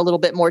does take a little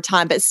bit more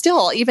time, but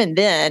still, even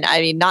then,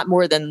 I mean, not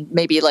more than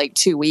maybe like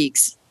 2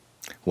 weeks.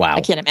 Wow.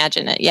 I can't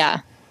imagine it.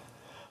 Yeah.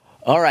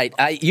 All right.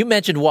 You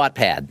mentioned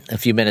Wattpad a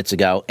few minutes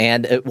ago,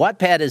 and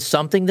Wattpad is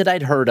something that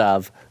I'd heard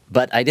of,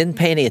 but I didn't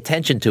pay any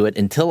attention to it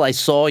until I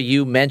saw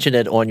you mention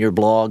it on your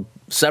blog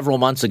several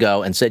months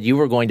ago and said you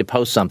were going to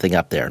post something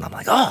up there. And I'm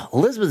like, oh,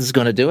 Elizabeth is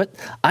going to do it.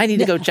 I need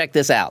to go check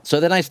this out.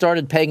 So then I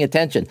started paying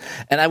attention.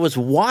 And I was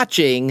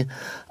watching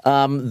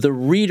the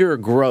reader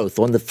growth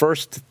on the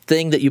first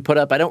thing that you put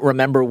up. I don't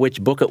remember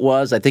which book it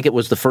was. I think it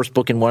was the first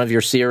book in one of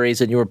your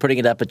series, and you were putting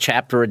it up a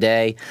chapter a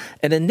day.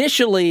 And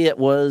initially it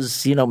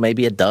was,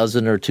 maybe a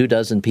dozen or 2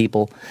 dozen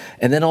people.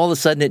 And then all of a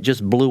sudden it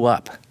just blew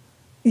up.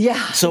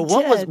 Yeah. So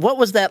what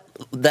was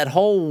that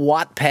whole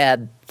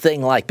Wattpad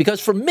thing like?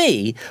 Because for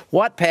me,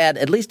 Wattpad,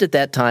 at least at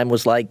that time,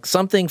 was like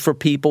something for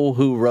people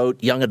who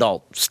wrote young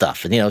adult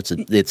stuff. And,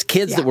 it's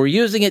kids that were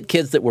using it,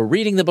 kids that were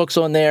reading the books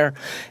on there.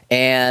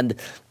 And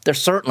they're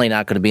certainly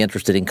not going to be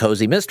interested in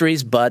cozy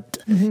mysteries, but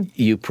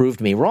you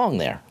proved me wrong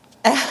there.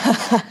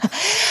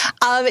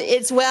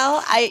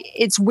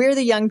 It's where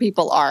the young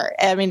people are.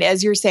 I mean,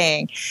 as you're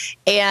saying,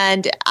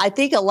 and I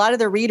think a lot of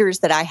the readers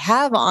that I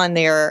have on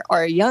there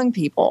are young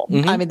people.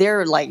 I mean,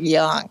 they're like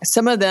young.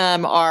 Some of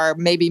them are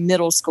maybe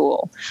middle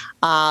school.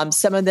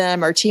 Some of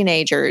them are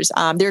teenagers.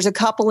 There's a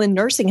couple in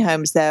nursing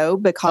homes though,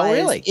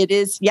 because it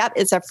is,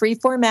 it's a free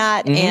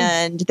format,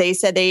 and they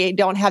said they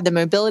don't have the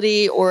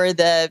mobility or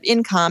the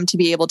income to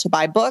be able to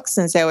buy books,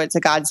 and so it's a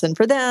godsend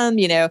for them.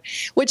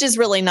 Which is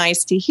really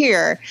nice to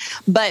hear.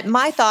 But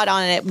my thought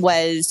on it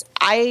was,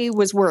 I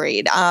was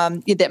worried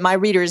that my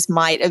readers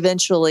might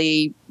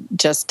eventually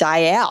just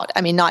die out.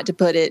 I mean, not to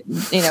put it,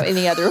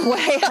 any other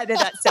way. I know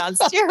that sounds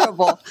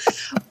terrible,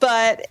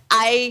 but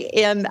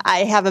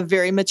I have a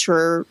very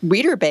mature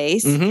reader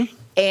base,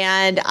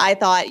 and I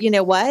thought, you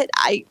know what,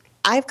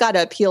 I've got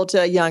to appeal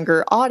to a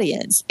younger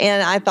audience.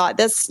 And I thought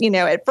this,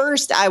 at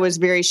first I was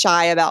very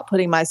shy about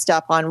putting my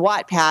stuff on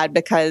Wattpad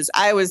because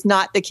I was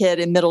not the kid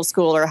in middle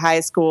school or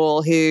high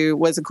school who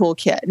was a cool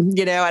kid,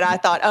 and I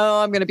thought,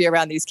 oh, I'm going to be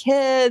around these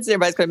kids.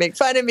 Everybody's going to make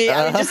fun of me.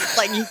 I mean, just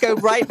like you go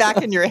right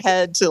back in your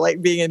head to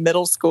like being in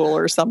middle school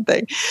or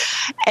something.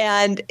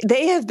 And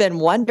they have been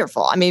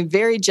wonderful. I mean,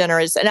 very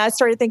generous. And I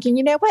started thinking,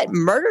 you know what?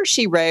 Murder,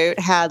 She Wrote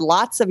had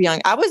lots of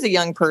I was a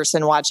young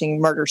person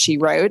watching Murder, She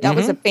Wrote. That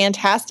was a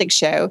fantastic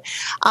show.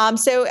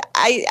 So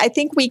I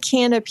think we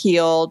can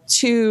appeal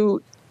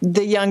to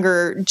the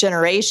younger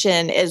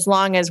generation as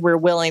long as we're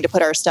willing to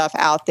put our stuff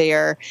out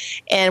there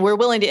and we're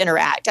willing to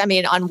interact. I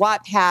mean, on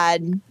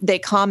Wattpad, they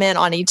comment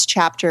on each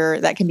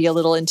chapter. That can be a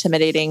little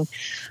intimidating.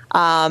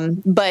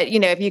 But,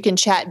 if you can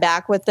chat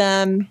back with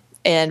them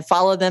and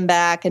follow them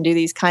back and do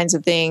these kinds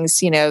of things,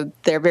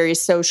 they're very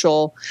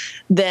social,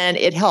 then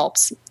it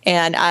helps.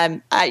 And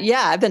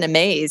I've been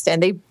amazed.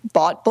 And they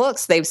bought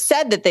books. They've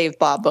said that they've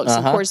bought books.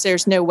 Of course,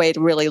 there's no way to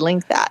really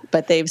link that,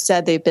 but they've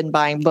said they've been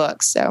buying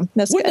books. So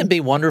that's Wouldn't it be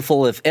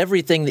wonderful if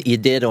everything that you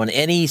did on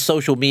any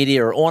social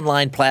media or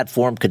online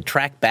platform could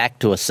track back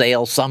to a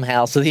sale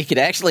somehow so that you could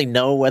actually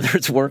know whether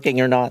it's working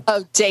or not?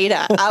 Oh,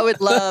 data. I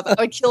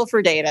would kill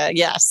for data.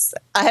 Yes.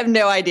 I have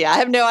no idea. I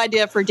have no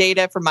idea for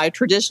data for my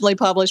traditionally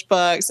published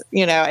books.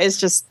 There's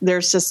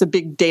just a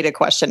big data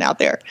question out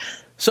there.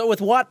 So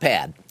with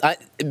Wattpad,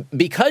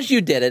 because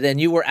you did it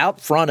and you were out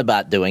front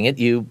about doing it,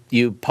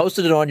 you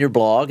posted it on your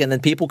blog, and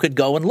then people could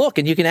go and look.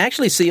 And you can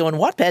actually see on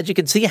Wattpad, you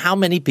can see how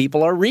many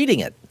people are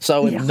reading it.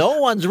 So if no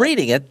one's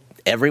reading it,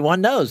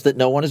 everyone knows that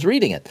no one is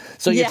reading it.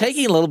 So you're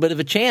taking a little bit of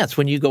a chance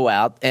when you go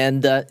out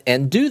and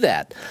do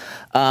that.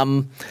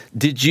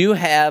 Did you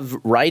have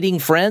writing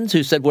friends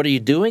who said, what are you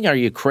doing? Are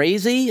you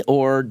crazy?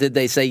 Or did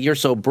they say, you're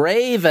so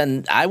brave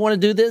and I want to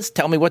do this?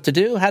 Tell me what to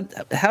do.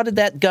 How did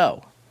that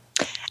go?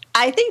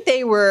 I think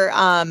they were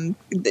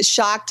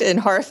shocked and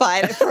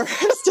horrified at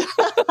first.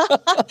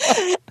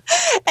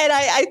 And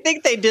I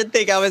think they did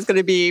think I was going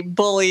to be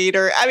bullied.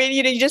 Or, I mean,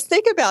 you just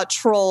think about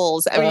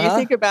trolls. I mean, you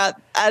think about,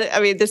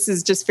 this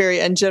is just very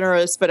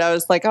ungenerous, but I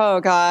was like, oh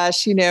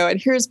gosh,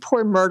 and here's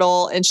poor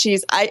Myrtle. And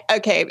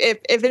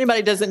if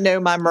anybody doesn't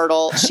know my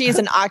Myrtle, she's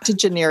an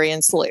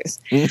octogenarian sleuth.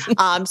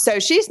 So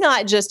she's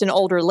not just an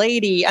older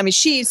lady. I mean,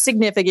 she's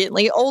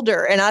significantly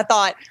older. And I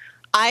thought,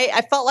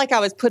 I felt like I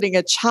was putting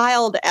a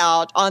child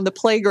out on the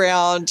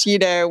playground,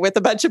 with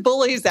a bunch of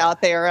bullies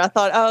out there. I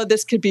thought, oh,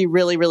 this could be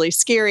really, really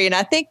scary. And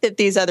I think that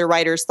these other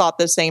writers thought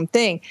the same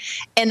thing.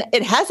 And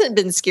it hasn't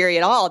been scary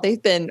at all.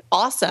 They've been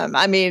awesome.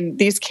 I mean,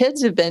 these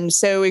kids have been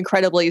so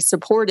incredibly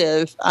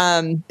supportive.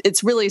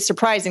 It's really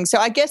surprising. So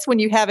I guess when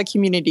you have a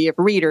community of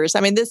readers, I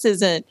mean, this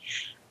isn't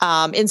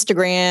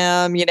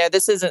Instagram.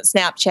 This isn't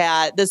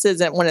Snapchat. This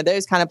isn't one of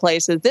those kind of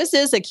places. This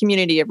is a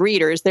community of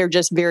readers. They're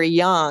just very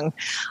young.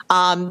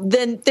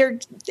 Then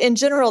in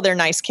general, they're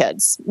nice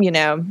kids,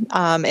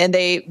 and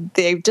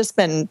they've just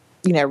been,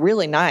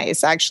 really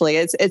nice. Actually,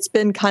 it's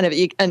been kind of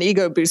an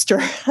ego booster.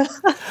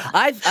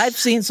 I've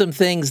seen some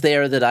things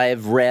there that I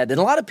have read, and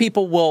a lot of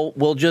people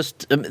will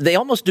just they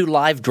almost do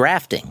live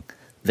drafting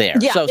there.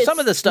 Yeah, so some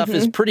of the stuff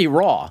is pretty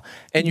raw,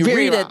 and you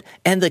read it,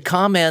 and the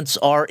comments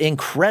are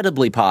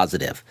incredibly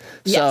positive.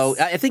 Yes. So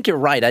I think you're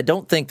right. I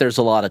don't think there's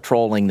a lot of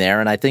trolling there,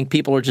 and I think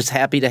people are just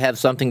happy to have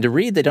something to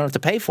read they don't have to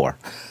pay for.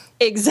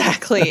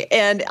 Exactly.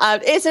 And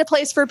it's a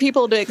place for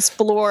people to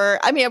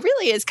explore. I mean, it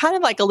really is kind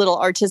of like a little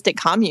artistic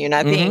commune,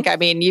 I think. I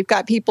mean, you've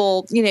got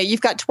people,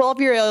 you've got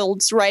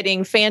 12-year-olds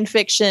writing fan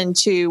fiction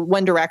to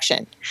One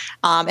Direction.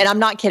 And I'm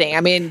not kidding.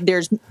 I mean,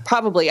 there's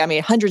probably,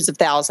 hundreds of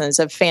thousands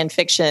of fan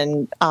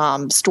fiction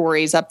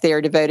stories up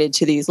there devoted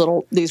to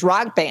these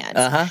rock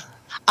bands.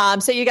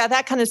 So you got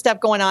that kind of stuff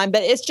going on,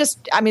 but it's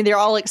just, they're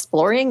all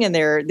exploring and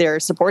they're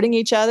supporting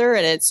each other,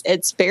 and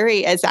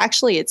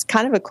it's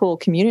kind of a cool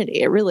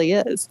community. It really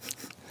is.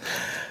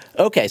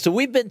 Okay, so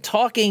we've been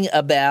talking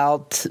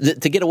about,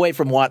 to get away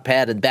from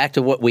Wattpad and back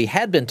to what we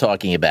had been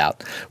talking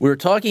about, we were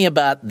talking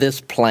about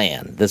this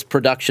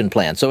production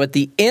plan. So at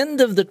the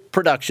end of the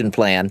production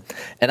plan,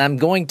 and I'm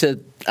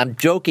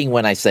joking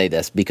when I say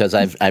this because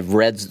I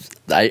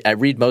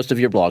read most of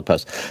your blog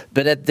posts,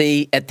 but at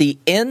the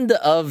end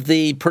of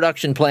the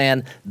production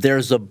plan,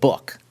 there's a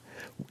book.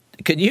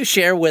 Can you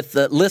share with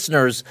the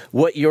listeners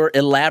what your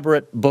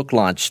elaborate book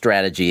launch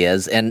strategy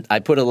is? And I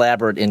put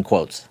elaborate in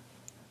quotes.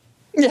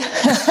 Yeah.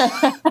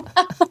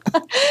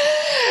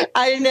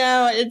 I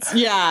know it's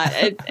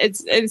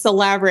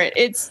elaborate.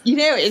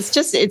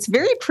 It's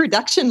very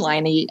production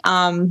liney,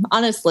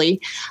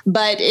 honestly,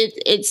 but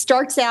it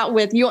starts out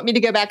with, you want me to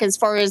go back as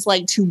far as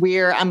like to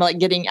where I'm like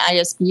getting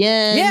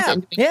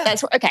ISBNs?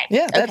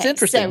 That's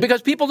interesting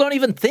because people don't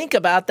even think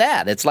about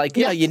that. It's like,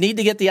 you need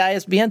to get the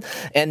ISBN,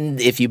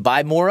 and if you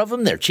buy more of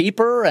them, they're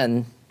cheaper,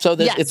 and so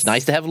it's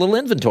nice to have a little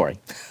inventory.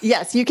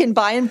 Yes, you can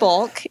buy in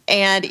bulk,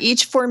 and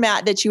each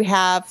format that you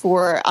have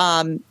for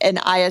an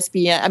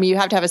ISBN, you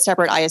have to have a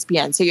separate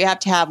ISBN. So you have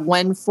to have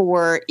one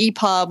for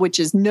EPUB, which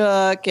is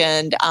Nook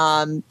and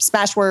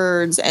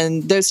Smashwords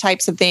and those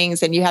types of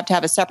things, and you have to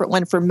have a separate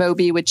one for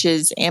Mobi, which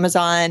is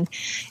Amazon,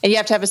 and you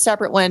have to have a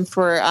separate one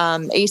for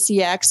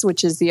ACX,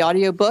 which is the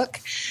audiobook.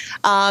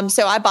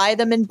 So I buy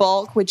them in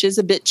bulk, which is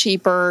a bit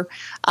cheaper.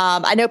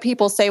 I know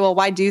people say, well,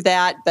 why do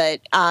that?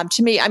 But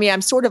to me,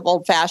 I'm sort of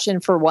old-fashioned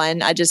for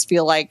one. I just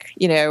feel like,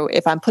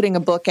 if I'm putting a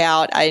book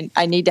out,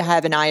 I need to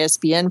have an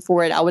ISBN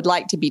for it. I would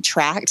like to be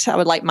tracked. I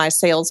would like my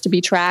sales to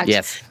be tracked.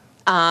 Yes.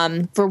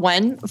 For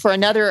one. For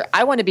another,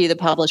 I want to be the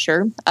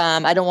publisher.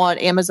 I don't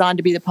want Amazon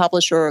to be the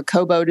publisher or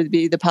Kobo to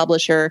be the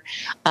publisher.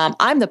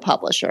 I'm the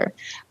publisher.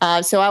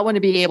 So I want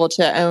to be able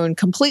to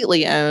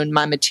completely own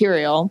my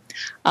material.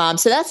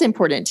 So that's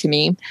important to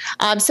me.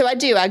 So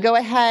I go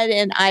ahead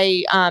and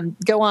I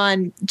go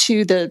on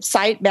to the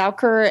site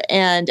Bowker,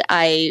 and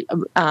I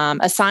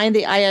assign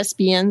the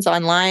ISBNs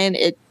online.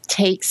 It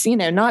takes,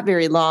 not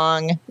very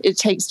long. It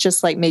takes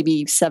just like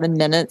maybe 7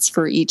 minutes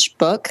for each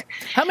book.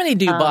 How many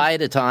do you buy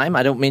at a time?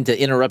 I don't mean to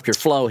interrupt your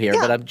flow here,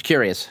 but I'm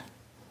curious.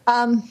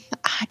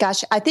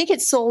 Gosh, I think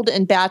it's sold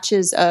in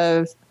batches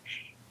of,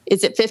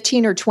 is it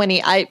 15 or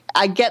 20?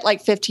 I get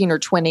like 15 or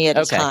 20 at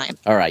a time.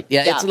 All right.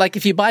 Yeah, it's like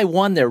if you buy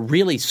one, they're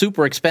really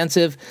super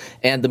expensive.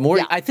 And the more,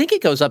 I think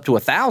it goes up to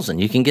 1,000.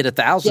 You can get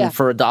 1,000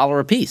 for $1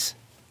 a piece.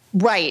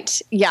 Right.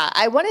 Yeah.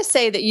 I want to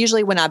say that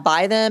usually when I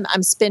buy them,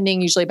 I'm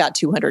spending usually about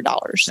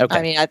 $200.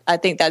 Okay. I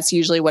think that's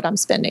usually what I'm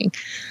spending.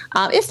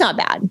 It's not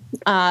bad.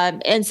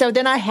 And so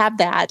then I have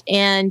that.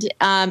 And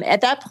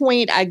at that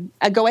point, I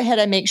go ahead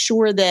and make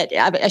sure that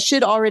I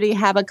should already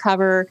have a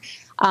cover.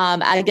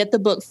 I get the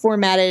book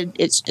formatted.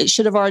 It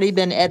should have already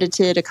been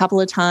edited a couple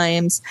of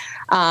times.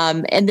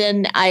 And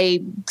then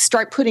I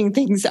start putting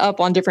things up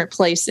on different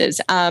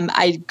places.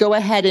 I go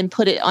ahead and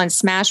put it on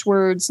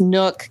Smashwords,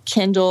 Nook,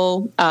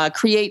 Kindle,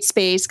 Create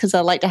Space, because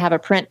I like to have a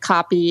print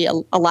copy.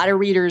 A lot of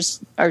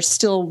readers are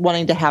still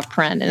wanting to have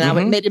print. And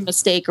I made a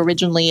mistake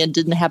originally and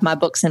didn't have my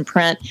books in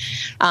print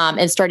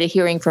and started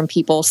hearing from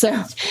people.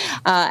 So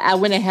I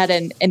went ahead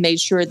and made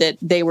sure that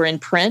they were in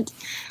print.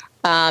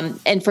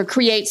 And for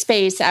Create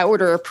Space, I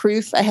order a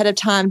proof ahead of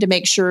time to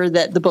make sure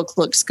that the book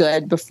looks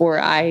good before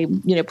I,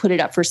 put it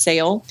up for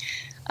sale.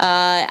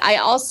 I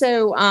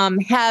also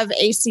have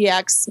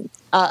ACX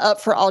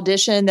up for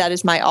audition. That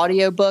is my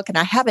audiobook. And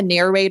I have a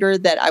narrator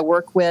that I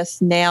work with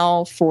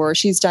now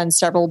she's done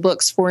several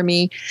books for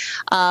me.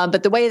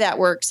 But the way that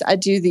works, I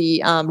do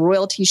the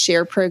royalty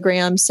share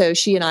program. So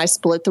she and I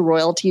split the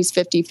royalties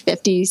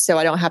 50-50. So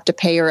I don't have to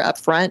pay her up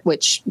front,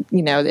 which,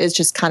 is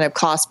just kind of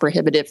cost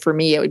prohibitive for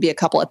me. It would be a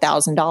couple of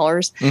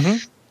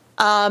 $1,000s.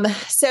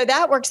 So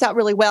that works out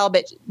really well.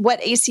 But what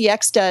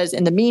ACX does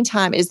in the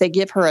meantime is they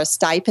give her a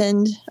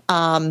stipend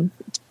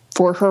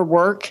for her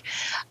work.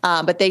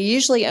 But they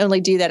usually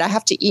only do that. I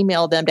have to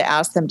email them to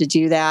ask them to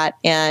do that.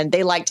 And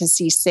they like to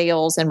see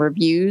sales and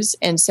reviews.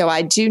 And so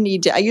I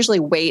usually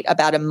wait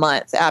about a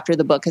month after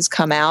the book has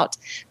come out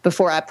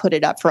before I put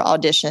it up for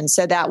audition.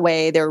 So that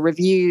way their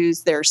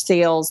reviews, their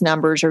sales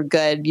numbers are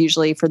good,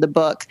 usually for the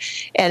book.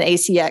 And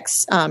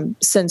ACX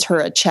sends her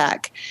a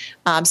check.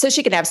 So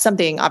she can have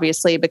something,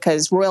 obviously,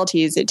 because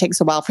royalties, it takes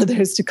a while for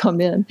those to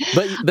come in.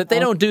 But they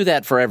don't do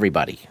that for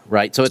everybody,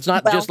 right? So it's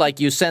not just like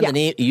you send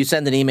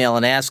an email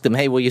and ask them,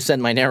 hey, will you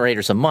send my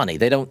narrator some money?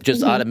 They don't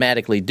just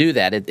automatically do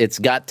that. It's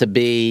got to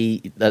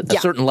be a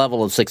certain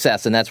level of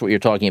success, and that's what you're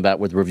talking about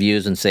with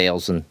reviews and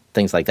sales and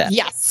things like that.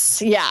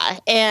 Yes, yeah.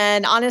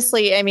 And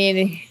honestly, I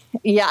mean,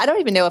 I don't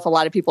even know if a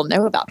lot of people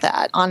know about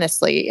that,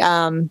 honestly.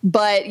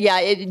 But yeah,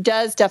 it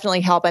does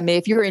definitely help. I mean,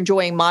 if you're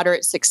enjoying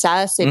moderate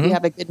success, if you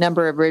have a good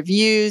number of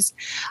reviews,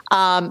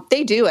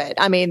 they do it.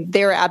 I mean,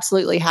 they're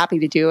absolutely happy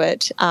to do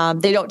it.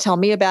 They don't tell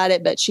me about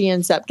it, but she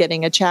ends up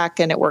getting a check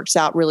and it works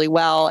out really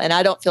well. And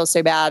I don't feel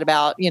so bad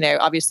about,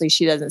 obviously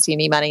she doesn't see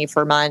any money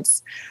for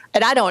months.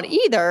 And I don't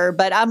either,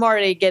 but I'm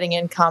already getting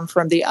income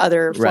from the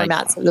other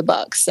formats of the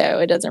book. So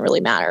it doesn't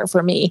really matter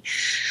for me.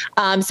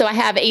 So I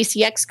have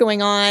ACX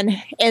going on.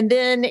 And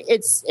then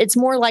it's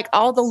more like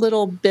all the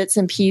little bits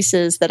and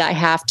pieces that I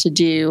have to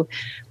do,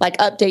 like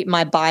update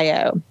my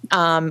bio.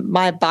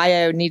 My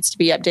bio needs to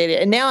be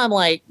updated. And now I'm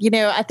like,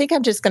 I think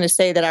I'm just going to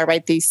say that I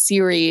write these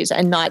series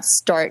and not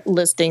start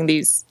listing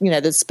these,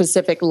 the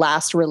specific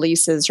last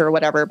releases or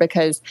whatever,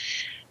 because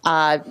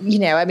I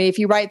mean, if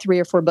you write 3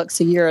 or 4 books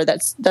a year,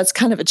 that's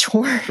kind of a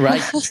chore.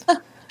 Right.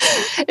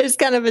 It's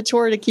kind of a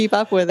chore to keep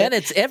up with it. And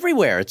it's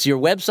everywhere. It's your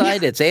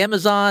website, it's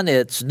Amazon,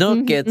 it's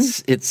Nook,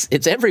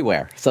 it's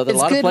everywhere. So there's a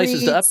lot of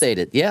places to update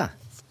it. Yeah.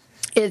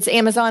 It's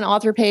Amazon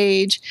author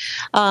page.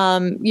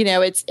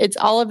 It's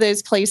all of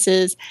those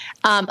places.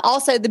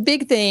 Also, the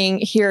big thing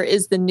here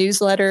is the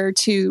newsletter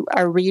to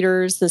our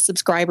readers, the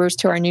subscribers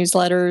to our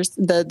newsletters,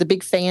 the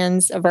big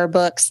fans of our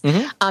books.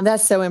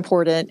 That's so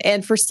important.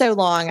 And for so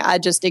long, I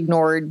just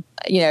ignored,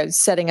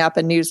 setting up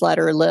a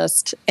newsletter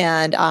list.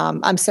 And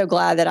I'm so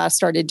glad that I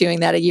started doing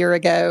that a year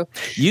ago.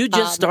 You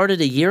just started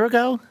a year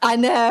ago? I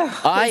know.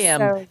 I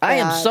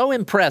am so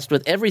impressed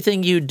with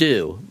everything you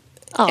do.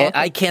 Oh, okay.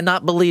 I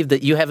cannot believe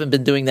that you haven't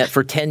been doing that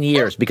for 10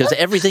 years because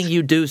everything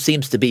you do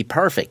seems to be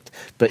perfect.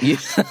 But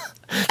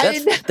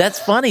that's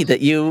funny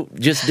that you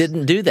just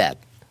didn't do that.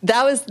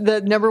 That was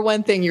the number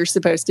one thing you're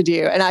supposed to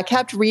do. And I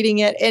kept reading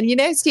it.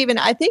 And, Stephen,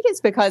 I think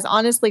it's because,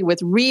 honestly, with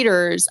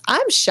readers,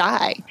 I'm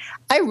shy.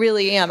 I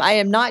really am. I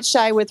am not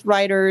shy with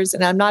writers,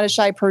 and I'm not a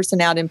shy person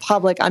out in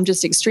public. I'm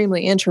just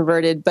extremely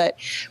introverted. But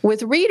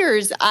with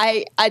readers,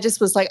 I just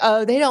was like,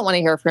 oh, they don't want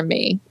to hear from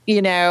me,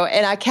 And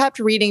I kept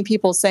reading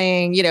people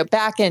saying,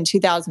 back in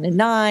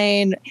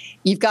 2009,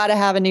 you've got to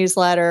have a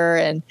newsletter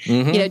and,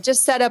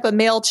 just set up a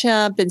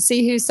MailChimp and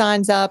see who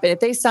signs up. And if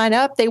they sign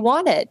up, they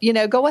want it.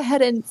 Go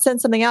ahead and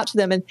send something out to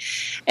them. And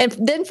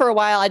then for a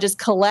while, I just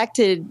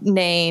collected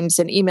names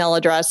and email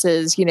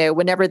addresses,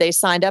 whenever they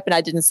signed up, and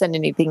I didn't send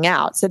anything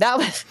out. So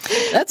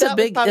that's a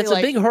big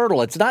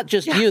hurdle. It's not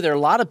just you. There are a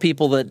lot of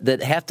people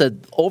that have to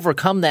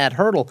overcome that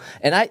hurdle.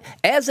 And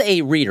as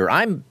a reader,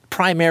 I'm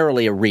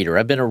primarily a reader.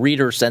 I've been a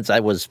reader since I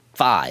was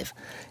 5.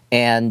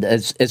 And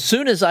as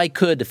soon as I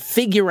could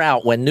figure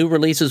out when new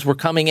releases were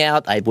coming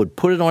out, I would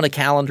put it on a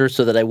calendar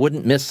so that I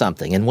wouldn't miss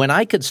something. And when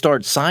I could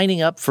start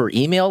signing up for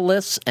email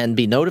lists and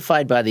be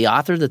notified by the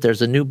author that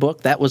there's a new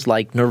book, that was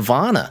like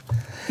nirvana.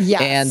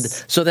 Yes.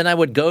 And so then I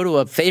would go to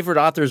a favorite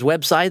author's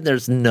website, and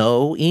there's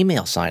no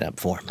email sign up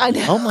form.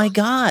 Oh, my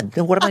God.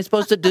 What am I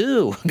supposed to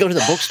do? Go to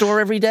the bookstore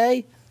every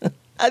day?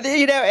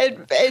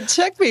 It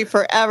took me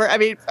forever. I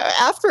mean,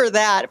 after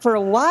that, for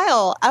a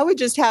while, I would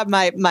just have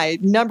my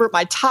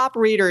top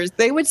readers,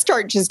 they would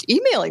start just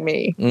emailing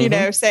me,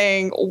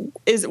 saying,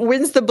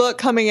 when's the book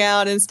coming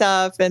out and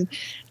stuff. And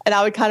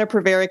I would kind of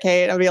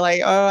prevaricate. I'd be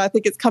like, oh, I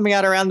think it's coming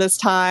out around this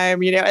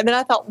time, And then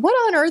I thought, what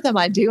on earth am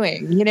I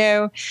doing?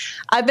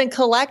 I've been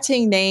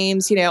collecting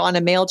names, on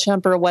a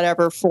MailChimp or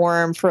whatever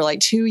form for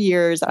like 2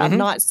 years. I've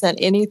not sent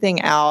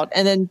anything out.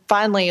 And then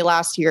finally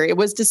last year, it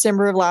was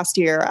December of last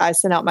year, I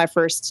sent out my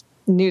first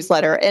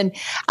newsletter. And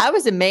I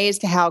was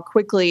amazed how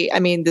quickly,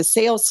 the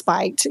sales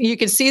spiked. You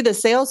could see the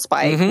sales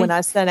spike when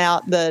I sent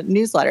out the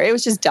newsletter. It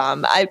was just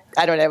dumb. I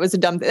don't know. It was a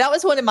dumb thing. That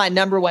was one of my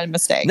number one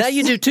mistakes. Now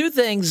you do 2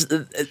 things.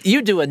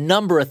 You do a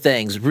number of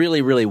things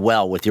really, really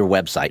well with your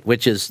website,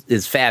 which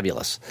is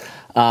fabulous.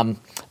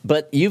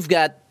 But you've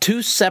got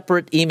 2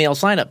 separate email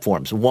sign-up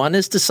forms. One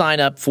is to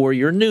sign up for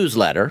your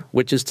newsletter,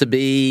 which is to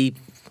be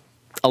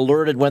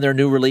alerted when there are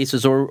new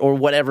releases or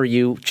whatever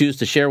you choose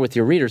to share with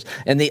your readers.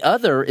 And the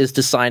other is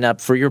to sign up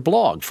for your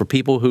blog for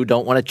people who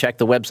don't want to check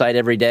the website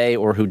every day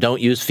or who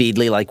don't use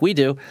Feedly like we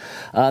do.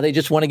 They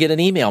just want to get an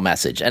email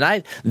message.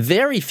 And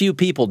very few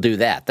people do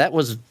that. That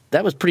was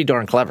pretty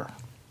darn clever.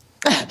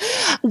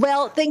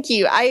 Well, thank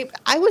you. I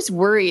was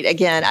worried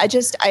again.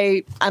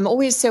 I'm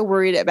always so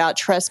worried about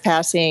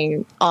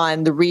trespassing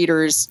on the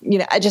readers.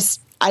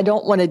 I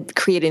don't want to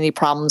create any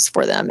problems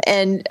for them.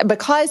 And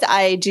because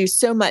I do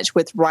so much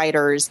with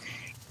writers,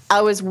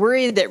 I was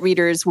worried that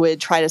readers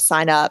would try to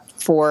sign up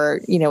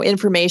for,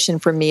 information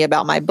from me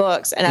about my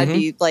books, and I'd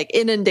be like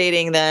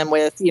inundating them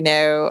with,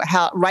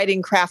 how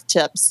writing craft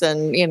tips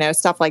and,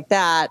 stuff like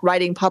that,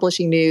 writing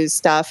publishing news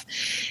stuff.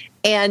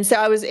 And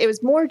so it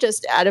was more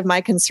just out of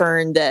my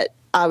concern that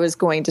I was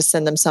going to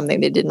send them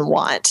something they didn't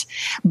want.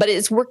 But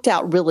it's worked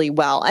out really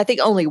well. I think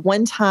only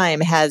one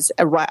time has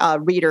a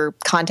reader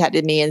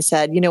contacted me and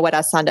said, you know what,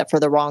 I signed up for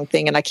the wrong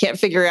thing and I can't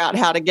figure out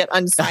how to get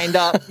unsigned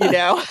up,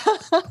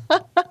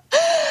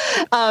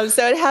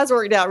 So it has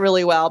worked out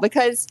really well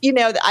because,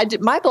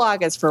 my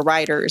blog is for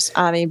writers.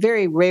 I mean,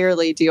 very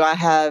rarely do I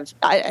have,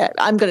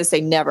 I'm going to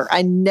say never.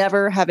 I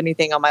never have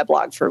anything on my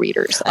blog for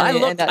readers. I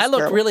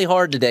looked really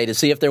hard today to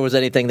see if there was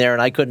anything there,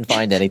 and I couldn't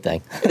find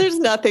anything. There's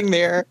nothing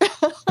there.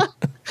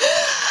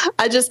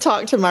 I just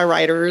talk to my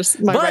writers,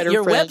 But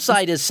your friends.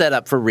 website is set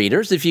up for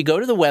readers. If you go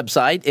to the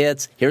website,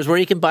 here's where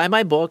you can buy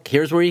my book,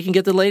 here's where you can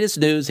get the latest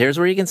news, here's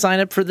where you can sign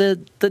up for the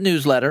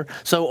newsletter.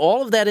 So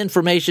all of that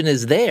information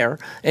is there,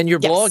 and your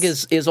blog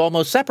is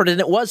almost separate, and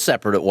it was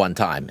separate at one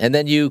time. And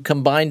then you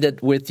combined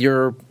it with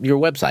your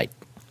website.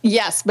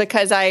 Yes,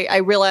 because I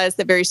realized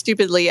that very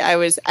stupidly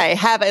I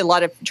have a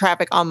lot of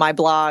traffic on my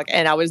blog,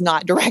 and I was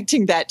not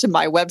directing that to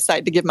my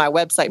website to give my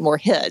website more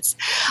hits.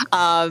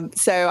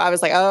 So I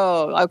was like,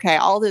 oh, okay,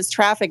 all this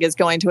traffic is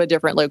going to a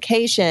different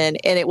location,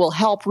 and it will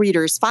help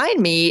readers find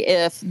me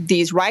if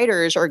these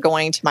writers are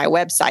going to my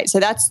website. So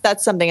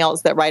that's something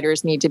else that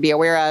writers need to be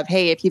aware of.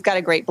 Hey, if you've got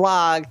a great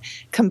blog,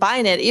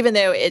 combine it, even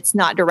though it's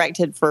not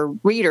directed for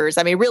readers.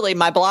 I mean, really,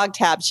 my blog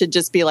tab should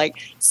just be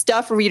like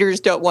stuff readers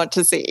don't want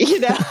to see.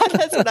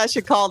 That's what I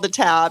should call the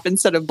tab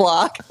instead of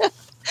blog.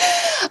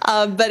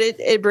 But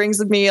it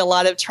brings me a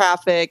lot of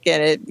traffic,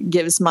 and it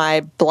gives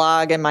my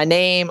blog and my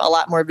name a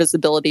lot more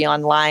visibility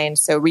online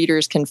so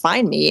readers can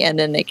find me and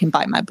then they can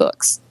buy my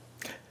books.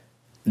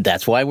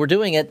 That's why we're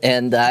doing it.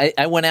 And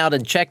I went out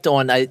and checked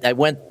I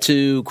went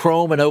to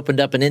Chrome and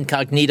opened up an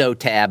incognito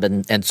tab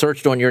and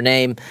searched on your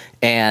name,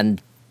 and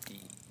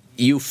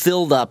you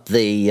filled up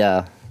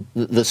the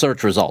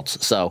search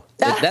results. So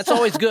that's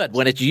always good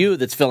when it's you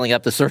that's filling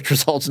up the search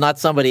results, not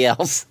somebody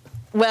else.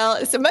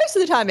 Well, so most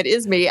of the time it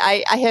is me.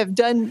 I have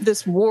done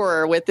this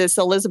war with this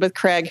Elizabeth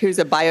Craig, who's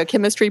a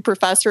biochemistry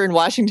professor in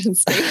Washington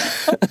State.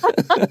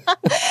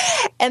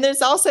 And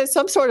there's also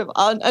some sort of,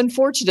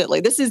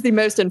 unfortunately, this is the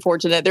most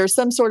unfortunate, there's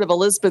some sort of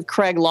Elizabeth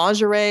Craig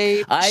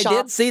lingerie I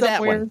did see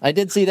that one. I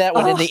did see that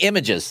one in the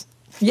images.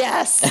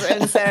 Yes.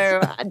 And so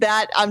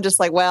that I'm just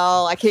like,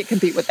 well, I can't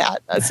compete with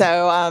that.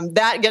 So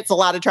that gets a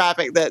lot of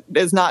traffic that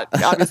is not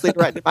obviously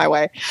directed my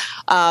way.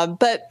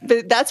 But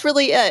that's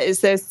really it,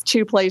 is those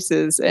two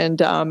places.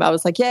 And I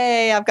was like,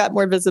 yay, I've got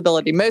more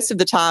visibility most of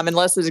the time,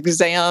 unless it's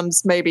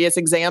exams. Maybe it's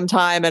exam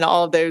time and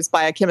all of those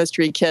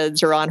biochemistry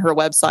kids are on her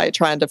website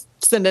trying to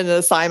send in an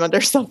assignment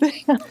or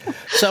something.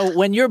 So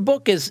when your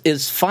book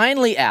is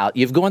finally out,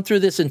 you've gone through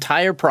this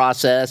entire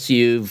process.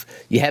 You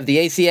have the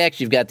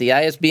ACX, you've got the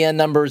ISBN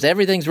numbers,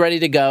 everything's ready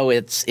to go.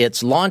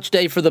 It's launch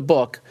day for the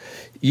book.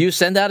 You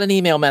send out an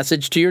email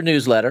message to your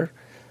newsletter,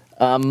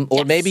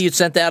 or maybe you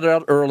sent that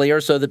out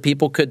earlier so that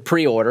people could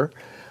pre-order.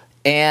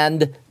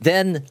 And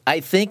then I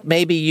think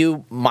maybe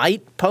you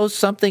might post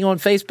something on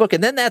Facebook,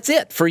 and then that's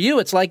it. For you,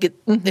 it's like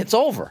it's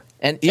over.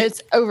 And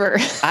it's over.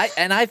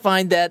 I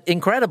find that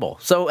incredible.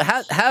 So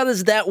how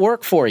does that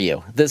work for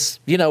you? This,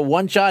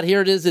 one shot,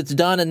 here it is, it's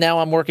done, and now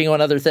I'm working on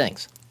other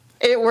things.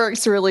 It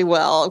works really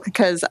well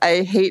because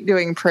I hate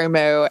doing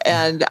promo,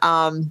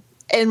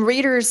 and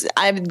readers,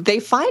 they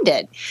find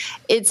it.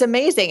 It's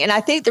amazing. And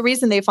I think the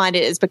reason they find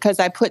it is because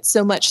I put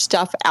so much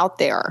stuff out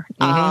there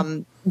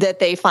that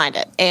they find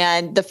it.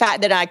 And the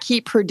fact that I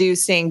keep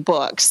producing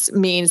books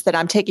means that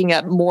I'm taking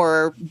up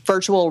more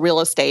virtual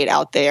real estate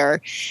out there.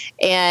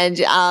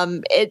 And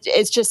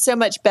it's just so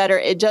much better.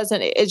 It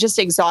just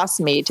exhausts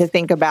me to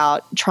think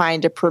about trying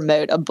to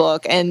promote a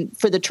book. And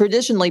for the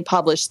traditionally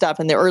published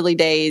stuff in the early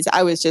days,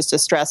 I was just a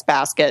stress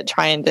basket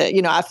trying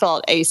to, I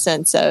felt a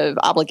sense of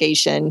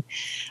obligation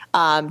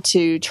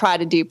to try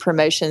to do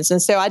promotions.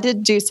 And so I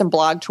did do some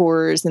blog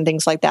tours and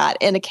things like that.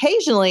 And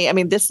occasionally,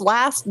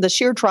 the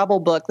Sheer Trouble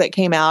book that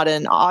came out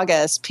in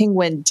August,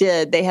 Penguin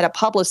they had a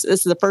publicist, this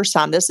is the first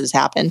time this has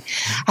happened,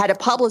 had a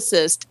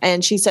publicist,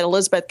 and she said,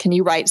 Elizabeth, can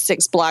you write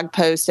 6 blog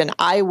posts and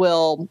I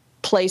will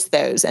place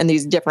those in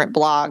these different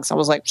blogs? I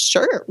was like,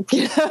 sure.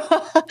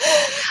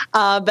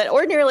 But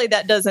ordinarily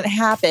that doesn't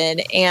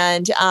happen.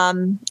 And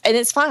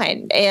it's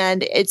fine.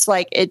 And it's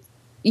like,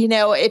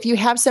 if you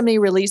have so many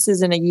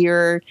releases in a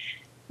year,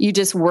 you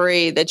just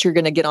worry that you're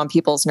going to get on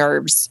people's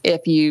nerves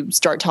if you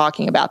start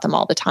talking about them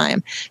all the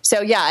time.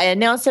 So yeah, I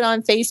announce it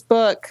on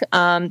Facebook.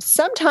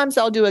 Sometimes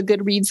I'll do a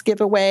Goodreads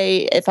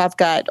giveaway if I've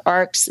got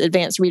ARC's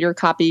advanced reader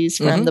copies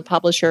from the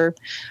publisher.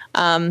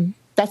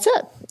 That's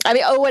it. And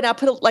I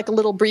put a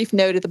little brief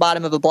note at the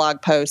bottom of a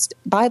blog post.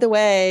 By the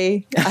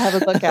way, I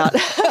have a book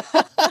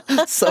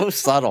out. So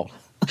subtle.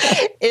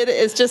 It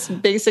is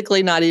just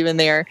basically not even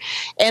there.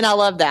 And I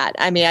love that.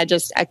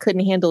 I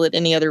couldn't handle it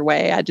any other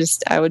way.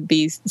 I would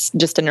be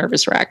just a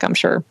nervous wreck, I'm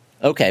sure.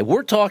 Okay,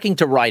 we're talking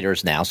to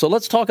writers now, so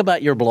let's talk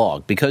about your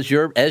blog, because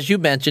as you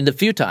mentioned a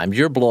few times,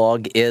 your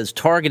blog is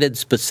targeted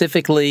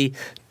specifically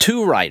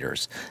to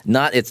writers.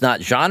 It's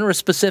not genre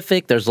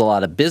specific. There's a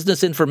lot of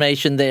business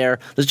information there.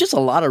 There's just a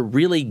lot of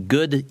really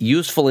good,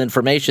 useful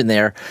information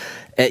there.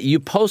 You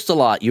post a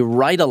lot. You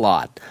write a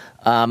lot.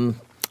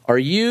 Are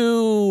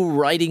you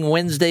writing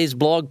Wednesday's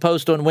blog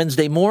post on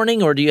Wednesday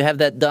morning, or do you have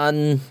that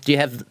done? Do you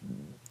have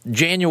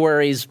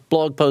January's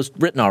blog post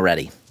written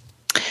already?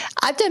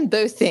 I've done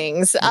both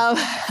things.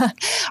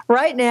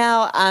 Right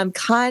now, I'm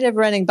kind of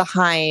running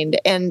behind,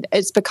 and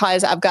it's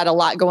because I've got a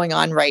lot going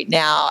on right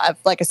now.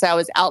 Like I said, I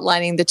was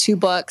outlining the 2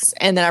 books,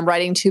 and then I'm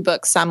writing 2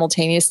 books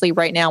simultaneously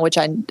right now, which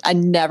I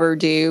never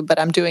do, but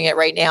I'm doing it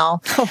right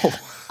now.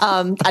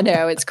 I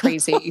know, it's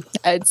crazy.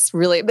 It's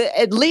really, but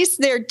at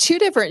least they're 2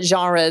 different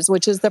genres,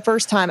 which is the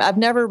first time. I've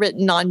never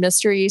written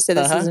non-mystery, so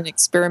this is an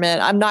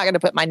experiment. I'm not going to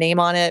put my name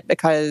on it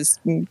because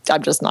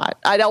I'm just not.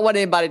 I don't want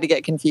anybody to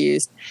get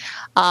confused.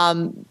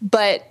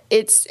 But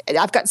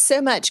I've got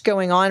so much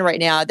going on right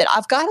now that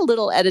I've got a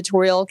little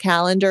editorial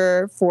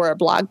calendar for a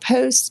blog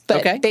post,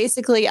 but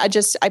basically I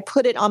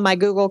put it on my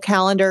Google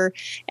Calendar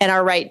and I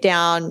write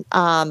down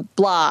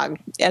blog,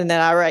 and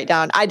then I write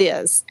down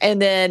ideas,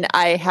 and then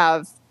I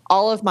have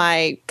all of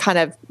my kind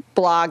of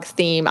blog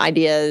theme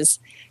ideas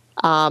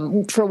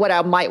for what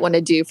I might want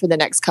to do for the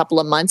next couple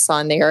of months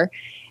on there.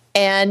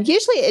 And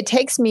usually it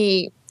takes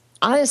me,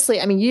 honestly,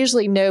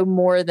 usually no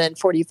more than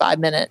 45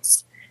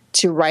 minutes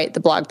to write the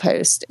blog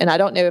post. And I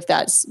don't know if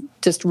that's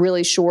just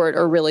really short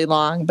or really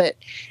long, but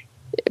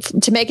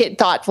to make it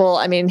thoughtful,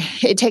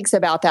 it takes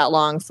about that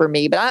long for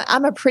me. But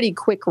I'm a pretty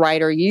quick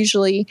writer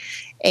usually.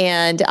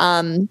 And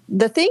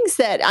the things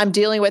that I'm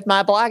dealing with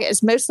my blog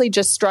is mostly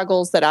just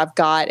struggles that I've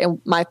got and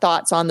my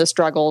thoughts on the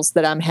struggles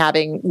that I'm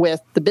having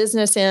with the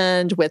business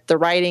end, with the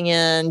writing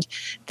end,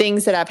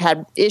 things that I've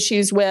had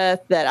issues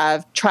with that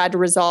I've tried to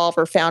resolve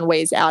or found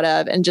ways out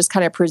of, and just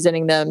kind of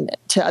presenting them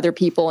to other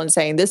people and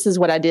saying, this is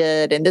what I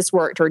did and this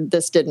worked or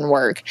this didn't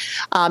work.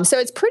 So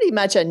it's pretty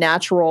much a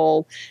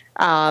natural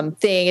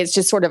thing. It's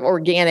just sort of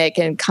organic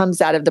and comes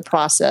out of the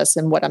process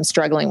and what I'm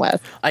struggling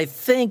with. I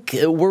think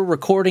we're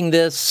recording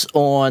this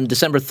on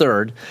December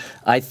 3rd.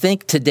 I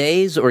think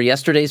today's or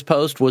yesterday's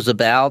post was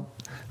about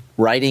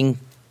writing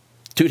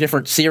 2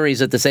 different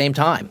series at the same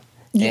time.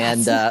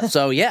 Yes. And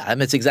so,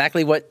 it's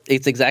exactly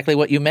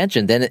what you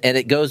mentioned. And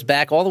it goes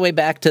back all the way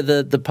back to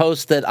the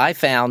post that I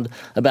found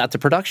about the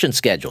production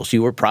schedules.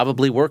 You were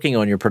probably working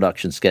on your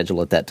production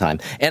schedule at that time.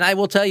 And I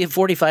will tell you,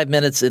 45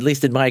 minutes, at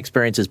least in my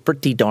experience, is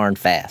pretty darn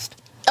fast.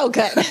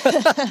 Okay.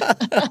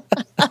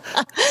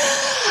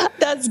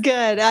 That's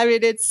good.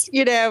 it's,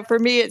 for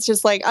me, it's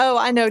just like,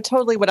 I know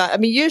totally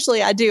what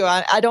usually I do.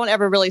 I don't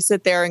ever really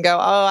sit there and go,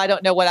 I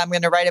don't know what I'm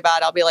going to write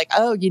about. I'll be like,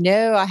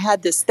 I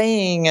had this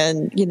thing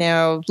and,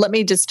 let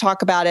me just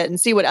talk about it and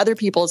see what other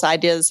people's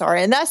ideas are.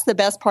 And that's the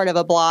best part of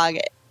a blog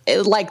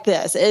like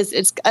this is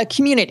it's a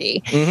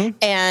community,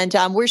 and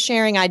we're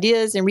sharing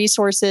ideas and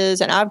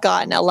resources, and I've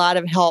gotten a lot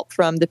of help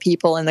from the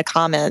people in the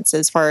comments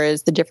as far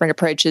as the different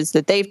approaches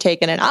that they've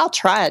taken, and I'll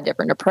try a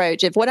different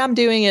approach. If what I'm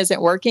doing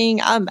isn't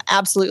working, I'm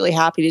absolutely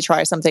happy to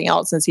try something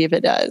else and see if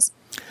it does.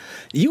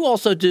 You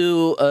also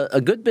do a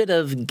good bit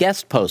of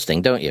guest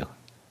posting, don't you?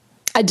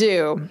 I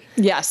do,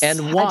 yes.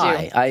 And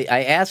why?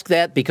 I ask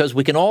that because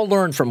we can all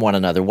learn from one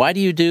another. Why do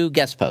you do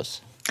guest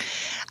posts?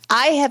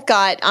 I have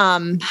got,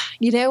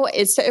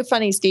 it's so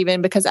funny,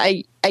 Stephen, because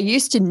I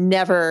used to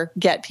never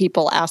get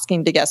people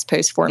asking to guest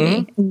post for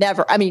me.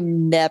 Never.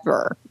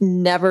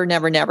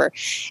 Never.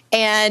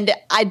 And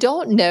I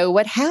don't know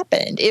what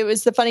happened. It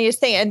was the funniest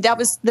thing. And that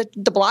was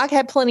the blog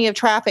had plenty of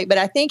traffic, but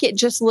I think it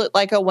just looked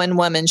like a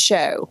one-woman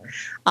show.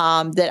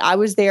 That I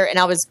was there and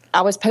I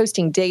was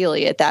posting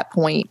daily at that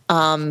point.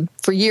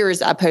 For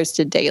years, I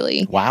posted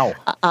daily. Wow.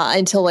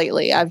 Until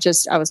lately, I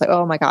was like,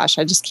 oh my gosh,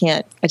 I just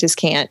can't.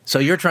 So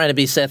you're trying to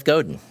be Seth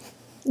Godin.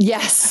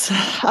 Yes,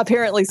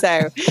 apparently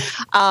so.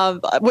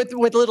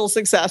 With little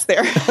success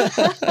there.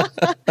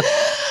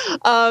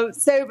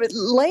 But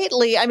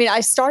lately, I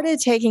started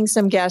taking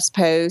some guest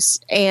posts,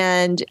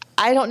 and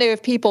I don't know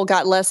if people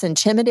got less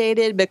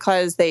intimidated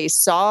because they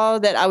saw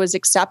that I was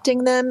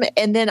accepting them.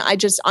 And then I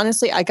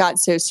got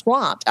so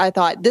swamped. I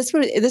thought this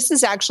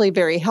is actually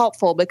very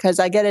helpful because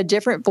I get a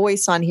different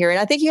voice on here. And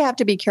I think you have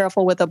to be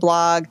careful with a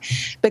blog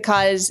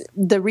because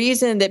the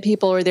reason that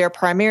people are there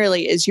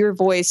primarily is your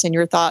voice and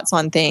your thoughts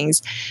on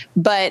things.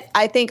 But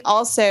I think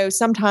also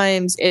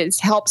sometimes it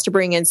helps to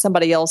bring in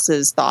somebody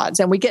else's thoughts.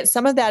 And we get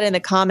some of that in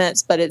the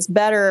comments, but it's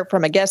better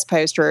from a guest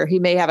poster who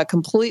may have a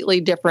completely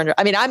different,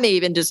 I may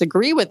even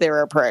disagree with their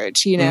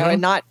approach,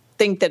 and not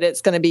think that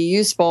it's going to be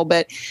useful,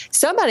 but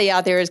somebody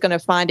out there is going to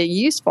find it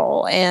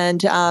useful.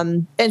 And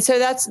so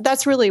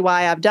that's really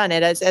why I've done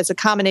it as a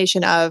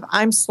combination of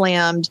I'm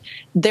slammed,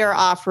 they're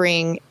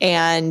offering,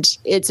 and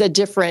it's a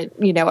different,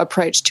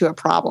 approach to a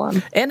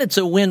problem. And it's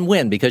a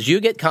win-win because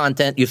you get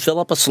content, you fill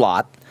up a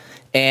slot,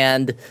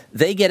 and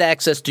they get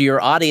access to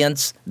your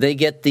audience. They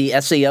get the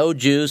SEO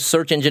juice,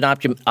 search engine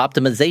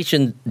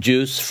optimization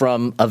juice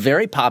from a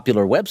very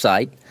popular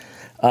website.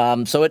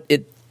 So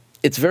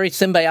it's a very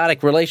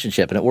symbiotic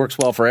relationship, and it works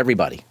well for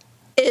everybody.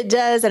 It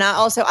does, and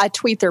I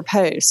tweet their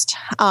post,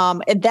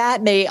 and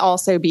that may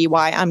also be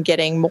why I'm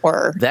getting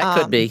more. That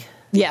could be.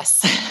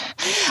 Yes,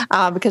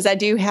 because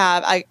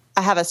I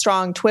have a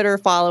strong Twitter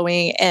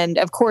following, and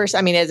of course,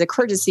 I mean, as a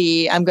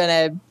courtesy, I'm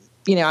going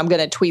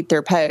to tweet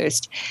their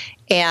post.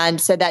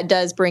 And so that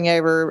does bring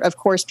over, of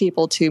course,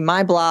 people to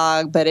my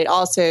blog, but it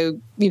also,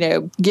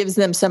 gives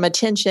them some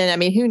attention. I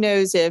mean, who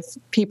knows if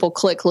people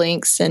click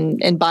links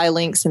and buy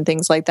links and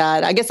things like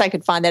that. I guess I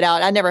could find that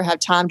out. I never have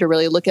time to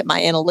really look at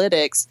my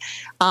analytics,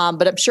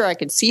 but I'm sure I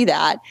could see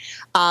that.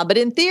 But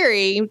in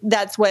theory,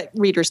 that's what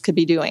readers could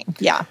be doing.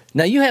 Yeah.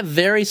 Now, you have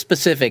very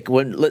specific,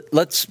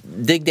 let's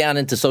dig down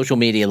into social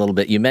media a little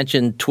bit. You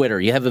mentioned Twitter.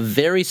 You have a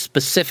very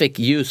specific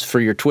use for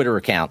your Twitter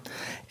account.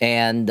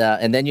 And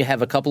then you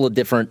have a couple of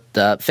different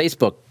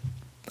Facebook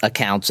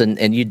accounts,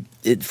 and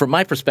from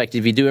my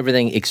perspective, you do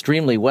everything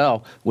extremely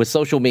well with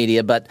social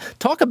media. But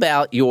talk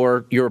about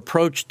your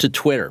approach to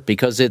Twitter,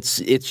 because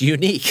it's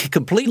unique,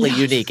 completely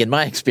unique in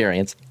my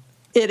experience.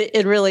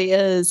 It really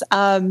is.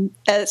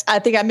 As I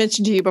think I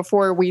mentioned to you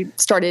before we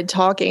started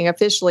talking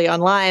officially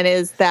online,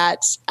 is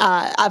that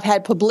I've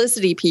had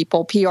publicity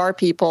people, PR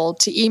people,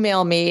 to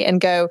email me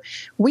and go,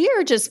 "We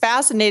are just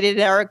fascinated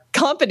at our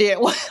company at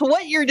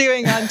what you're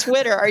doing on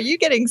Twitter. Are you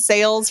getting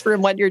sales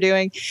from what you're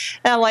doing?"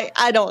 And I'm like,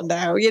 I don't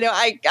know.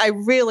 I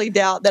really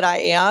doubt that I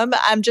am.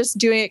 I'm just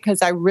doing it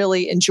because I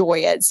really enjoy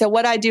it. So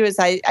what I do is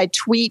I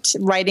tweet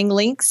writing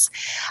links.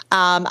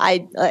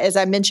 As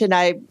I mentioned,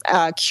 I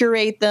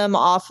curate them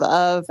off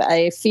of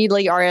a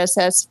Feedly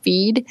RSS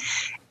feed.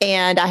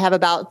 And I have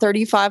about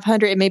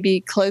 3,500, it may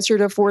be closer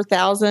to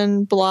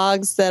 4,000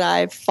 blogs that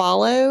I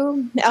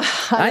follow.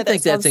 I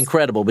think that's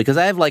incredible, because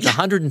I have like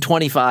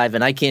 125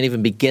 and I can't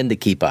even begin to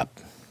keep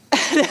up.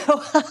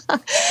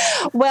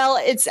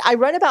 Well, I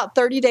run about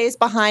 30 days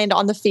behind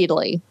on the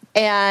Feedly.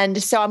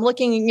 And so I'm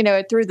looking,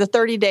 through the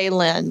 30-day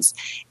lens.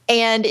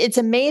 And it's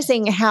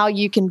amazing how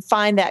you can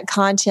find that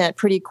content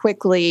pretty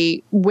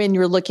quickly when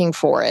you're looking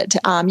for it.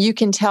 You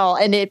can tell.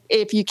 And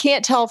if you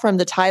can't tell from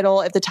the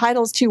title, if the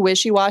title's too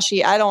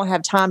wishy-washy, I don't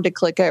have time to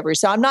click over.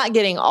 So I'm not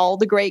getting all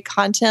the great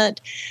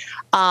content,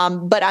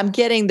 but I'm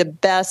getting the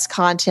best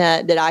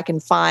content that I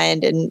can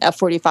find in a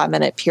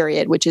 45-minute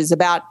period, which is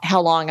about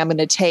how long I'm going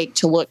to take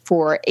to look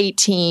for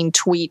 18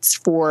 tweets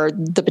for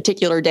the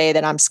particular day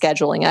that I'm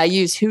scheduling. I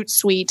use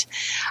Hootsuite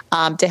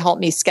to help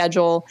me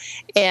schedule.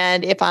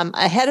 And if I'm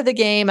ahead of the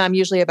game, I'm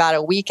usually about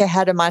a week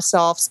ahead of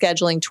myself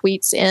scheduling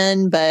tweets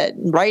in. But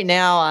right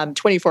now, I'm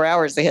 24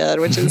 hours ahead,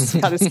 which is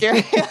kind of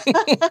scary.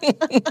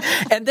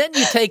 And then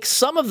you take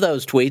some of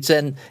those tweets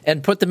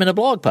and put them in a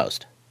blog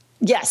post.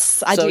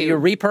 Yes, I do. So you're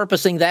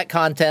repurposing that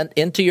content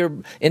into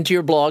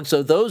your blog.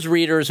 So those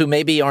readers who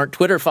maybe aren't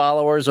Twitter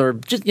followers, or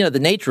just, the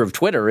nature of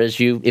Twitter is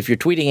if you're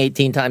tweeting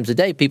 18 times a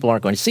day, people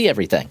aren't going to see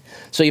everything.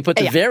 So you put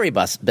the very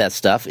best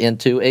stuff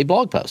into a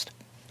blog post.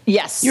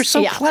 Yes. You're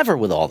so clever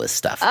with all this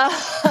stuff.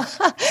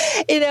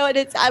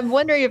 And I'm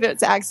wondering if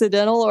it's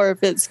accidental or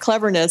if it's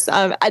cleverness.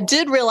 I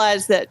did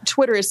realize that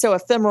Twitter is so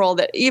ephemeral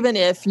that even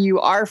if you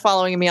are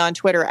following me on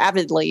Twitter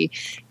avidly,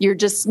 you're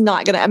just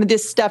not going to,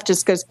 this stuff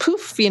just goes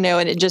poof, and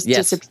it just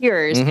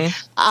disappears.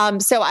 Mm-hmm.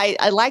 So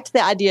I liked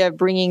the idea of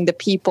bringing the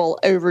people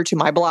over to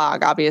my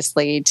blog,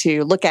 obviously,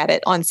 to look at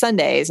it on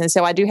Sundays. And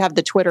so I do have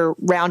the Twitter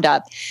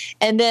roundup.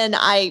 And then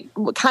I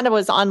kind of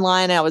was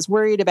online and I was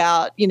worried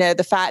about,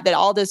 the fact that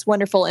all this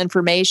wonderful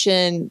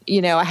information,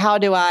 how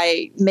do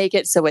I make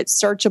it so it's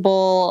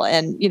searchable,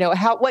 and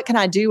what can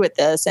I do with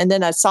this? And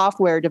then a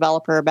software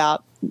developer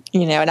about,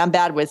 and I'm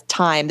bad with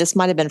time. This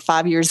might have been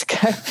 5 years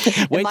ago.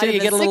 Wait till you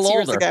get a little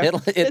older.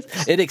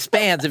 It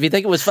expands. If you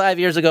think it was 5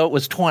 years ago, it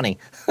was 20.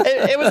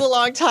 It was a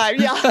long time.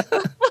 Yeah.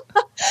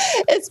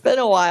 It's been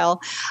a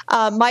while.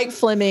 Mike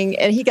Fleming,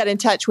 and he got in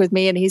touch with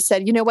me and he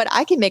said, "You know what?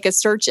 I can make a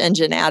search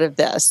engine out of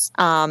this."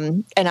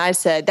 And I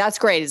said, "That's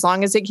great. As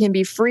long as it can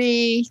be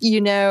free,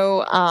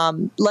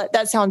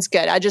 that sounds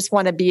good. I just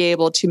want to be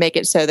able to make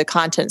it so the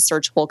content's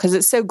searchable, because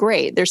it's so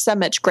great. There's so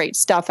much great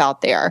stuff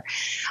out there."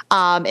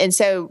 And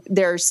so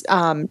there's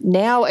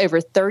now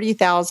over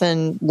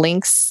 30,000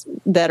 links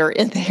that are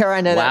in there.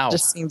 I know that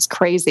just seems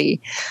crazy,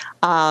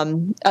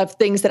 of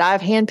things that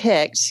I've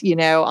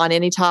handpicked, on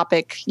any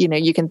topic,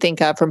 you can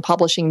think of, from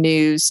publishing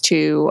news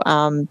to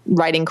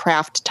writing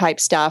craft type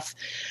stuff.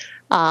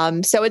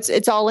 So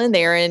it's all in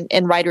there,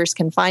 and writers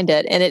can find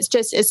it. And it's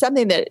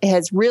something that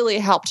has really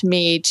helped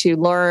me to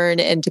learn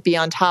and to be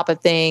on top of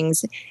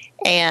things.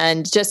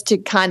 And just to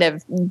kind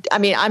of,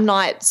 I'm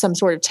not some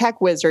sort of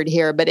tech wizard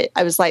here, but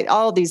I was like,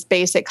 all these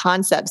basic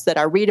concepts that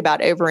I read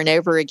about over and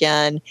over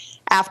again,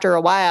 after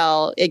a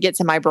while, it gets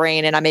in my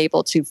brain and I'm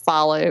able to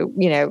follow,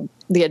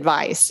 the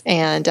advice.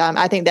 And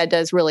I think that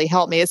does really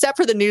help me, except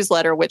for the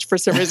newsletter, which for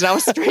some reason I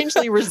was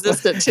strangely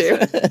resistant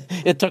to.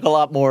 It took a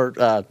lot more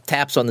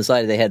taps on the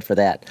side of the head for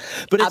that.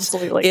 But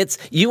absolutely,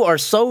 you are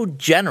so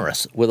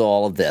generous with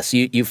all of this.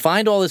 You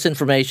find all this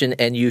information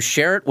and you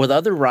share it with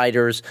other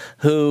writers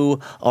who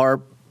are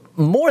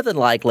more than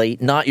likely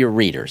not your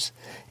readers.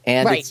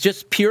 And Right. it's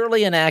just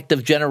purely an act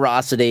of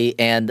generosity.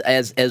 And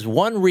as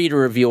one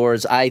reader of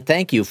yours, I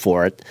thank you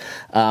for it.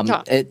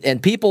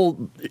 And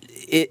people,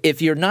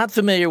 if you're not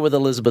familiar with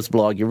Elizabeth's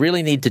blog, you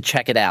really need to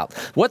check it out.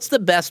 What's the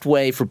best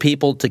way for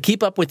people to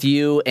keep up with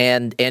you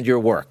and your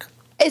work?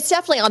 It's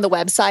definitely on the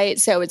website.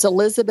 So it's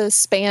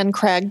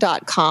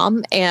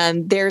elizabethspanncraig.com.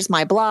 And there's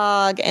my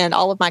blog and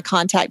all of my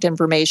contact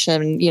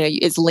information,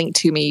 is linked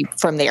to me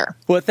from there.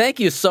 Well, thank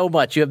you so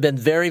much. You have been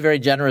very, very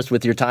generous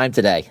with your time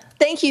today.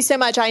 Thank you so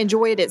much. I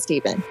enjoyed it,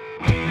 Stephen.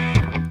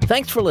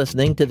 Thanks for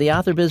listening to the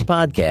AuthorBiz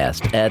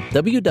podcast at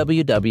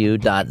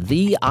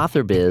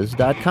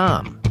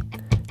www.theauthorbiz.com.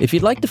 If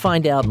you'd like to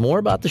find out more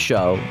about the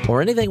show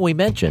or anything we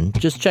mentioned,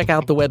 just check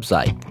out the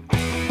website.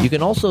 You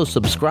can also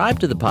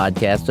subscribe to the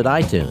podcast at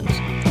iTunes.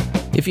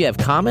 If you have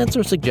comments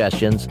or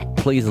suggestions,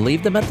 please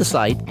leave them at the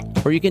site,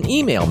 or you can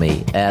email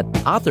me at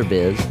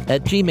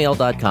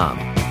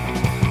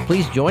authorbiz@gmail.com.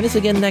 Please join us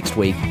again next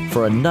week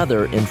for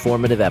another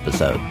informative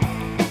episode.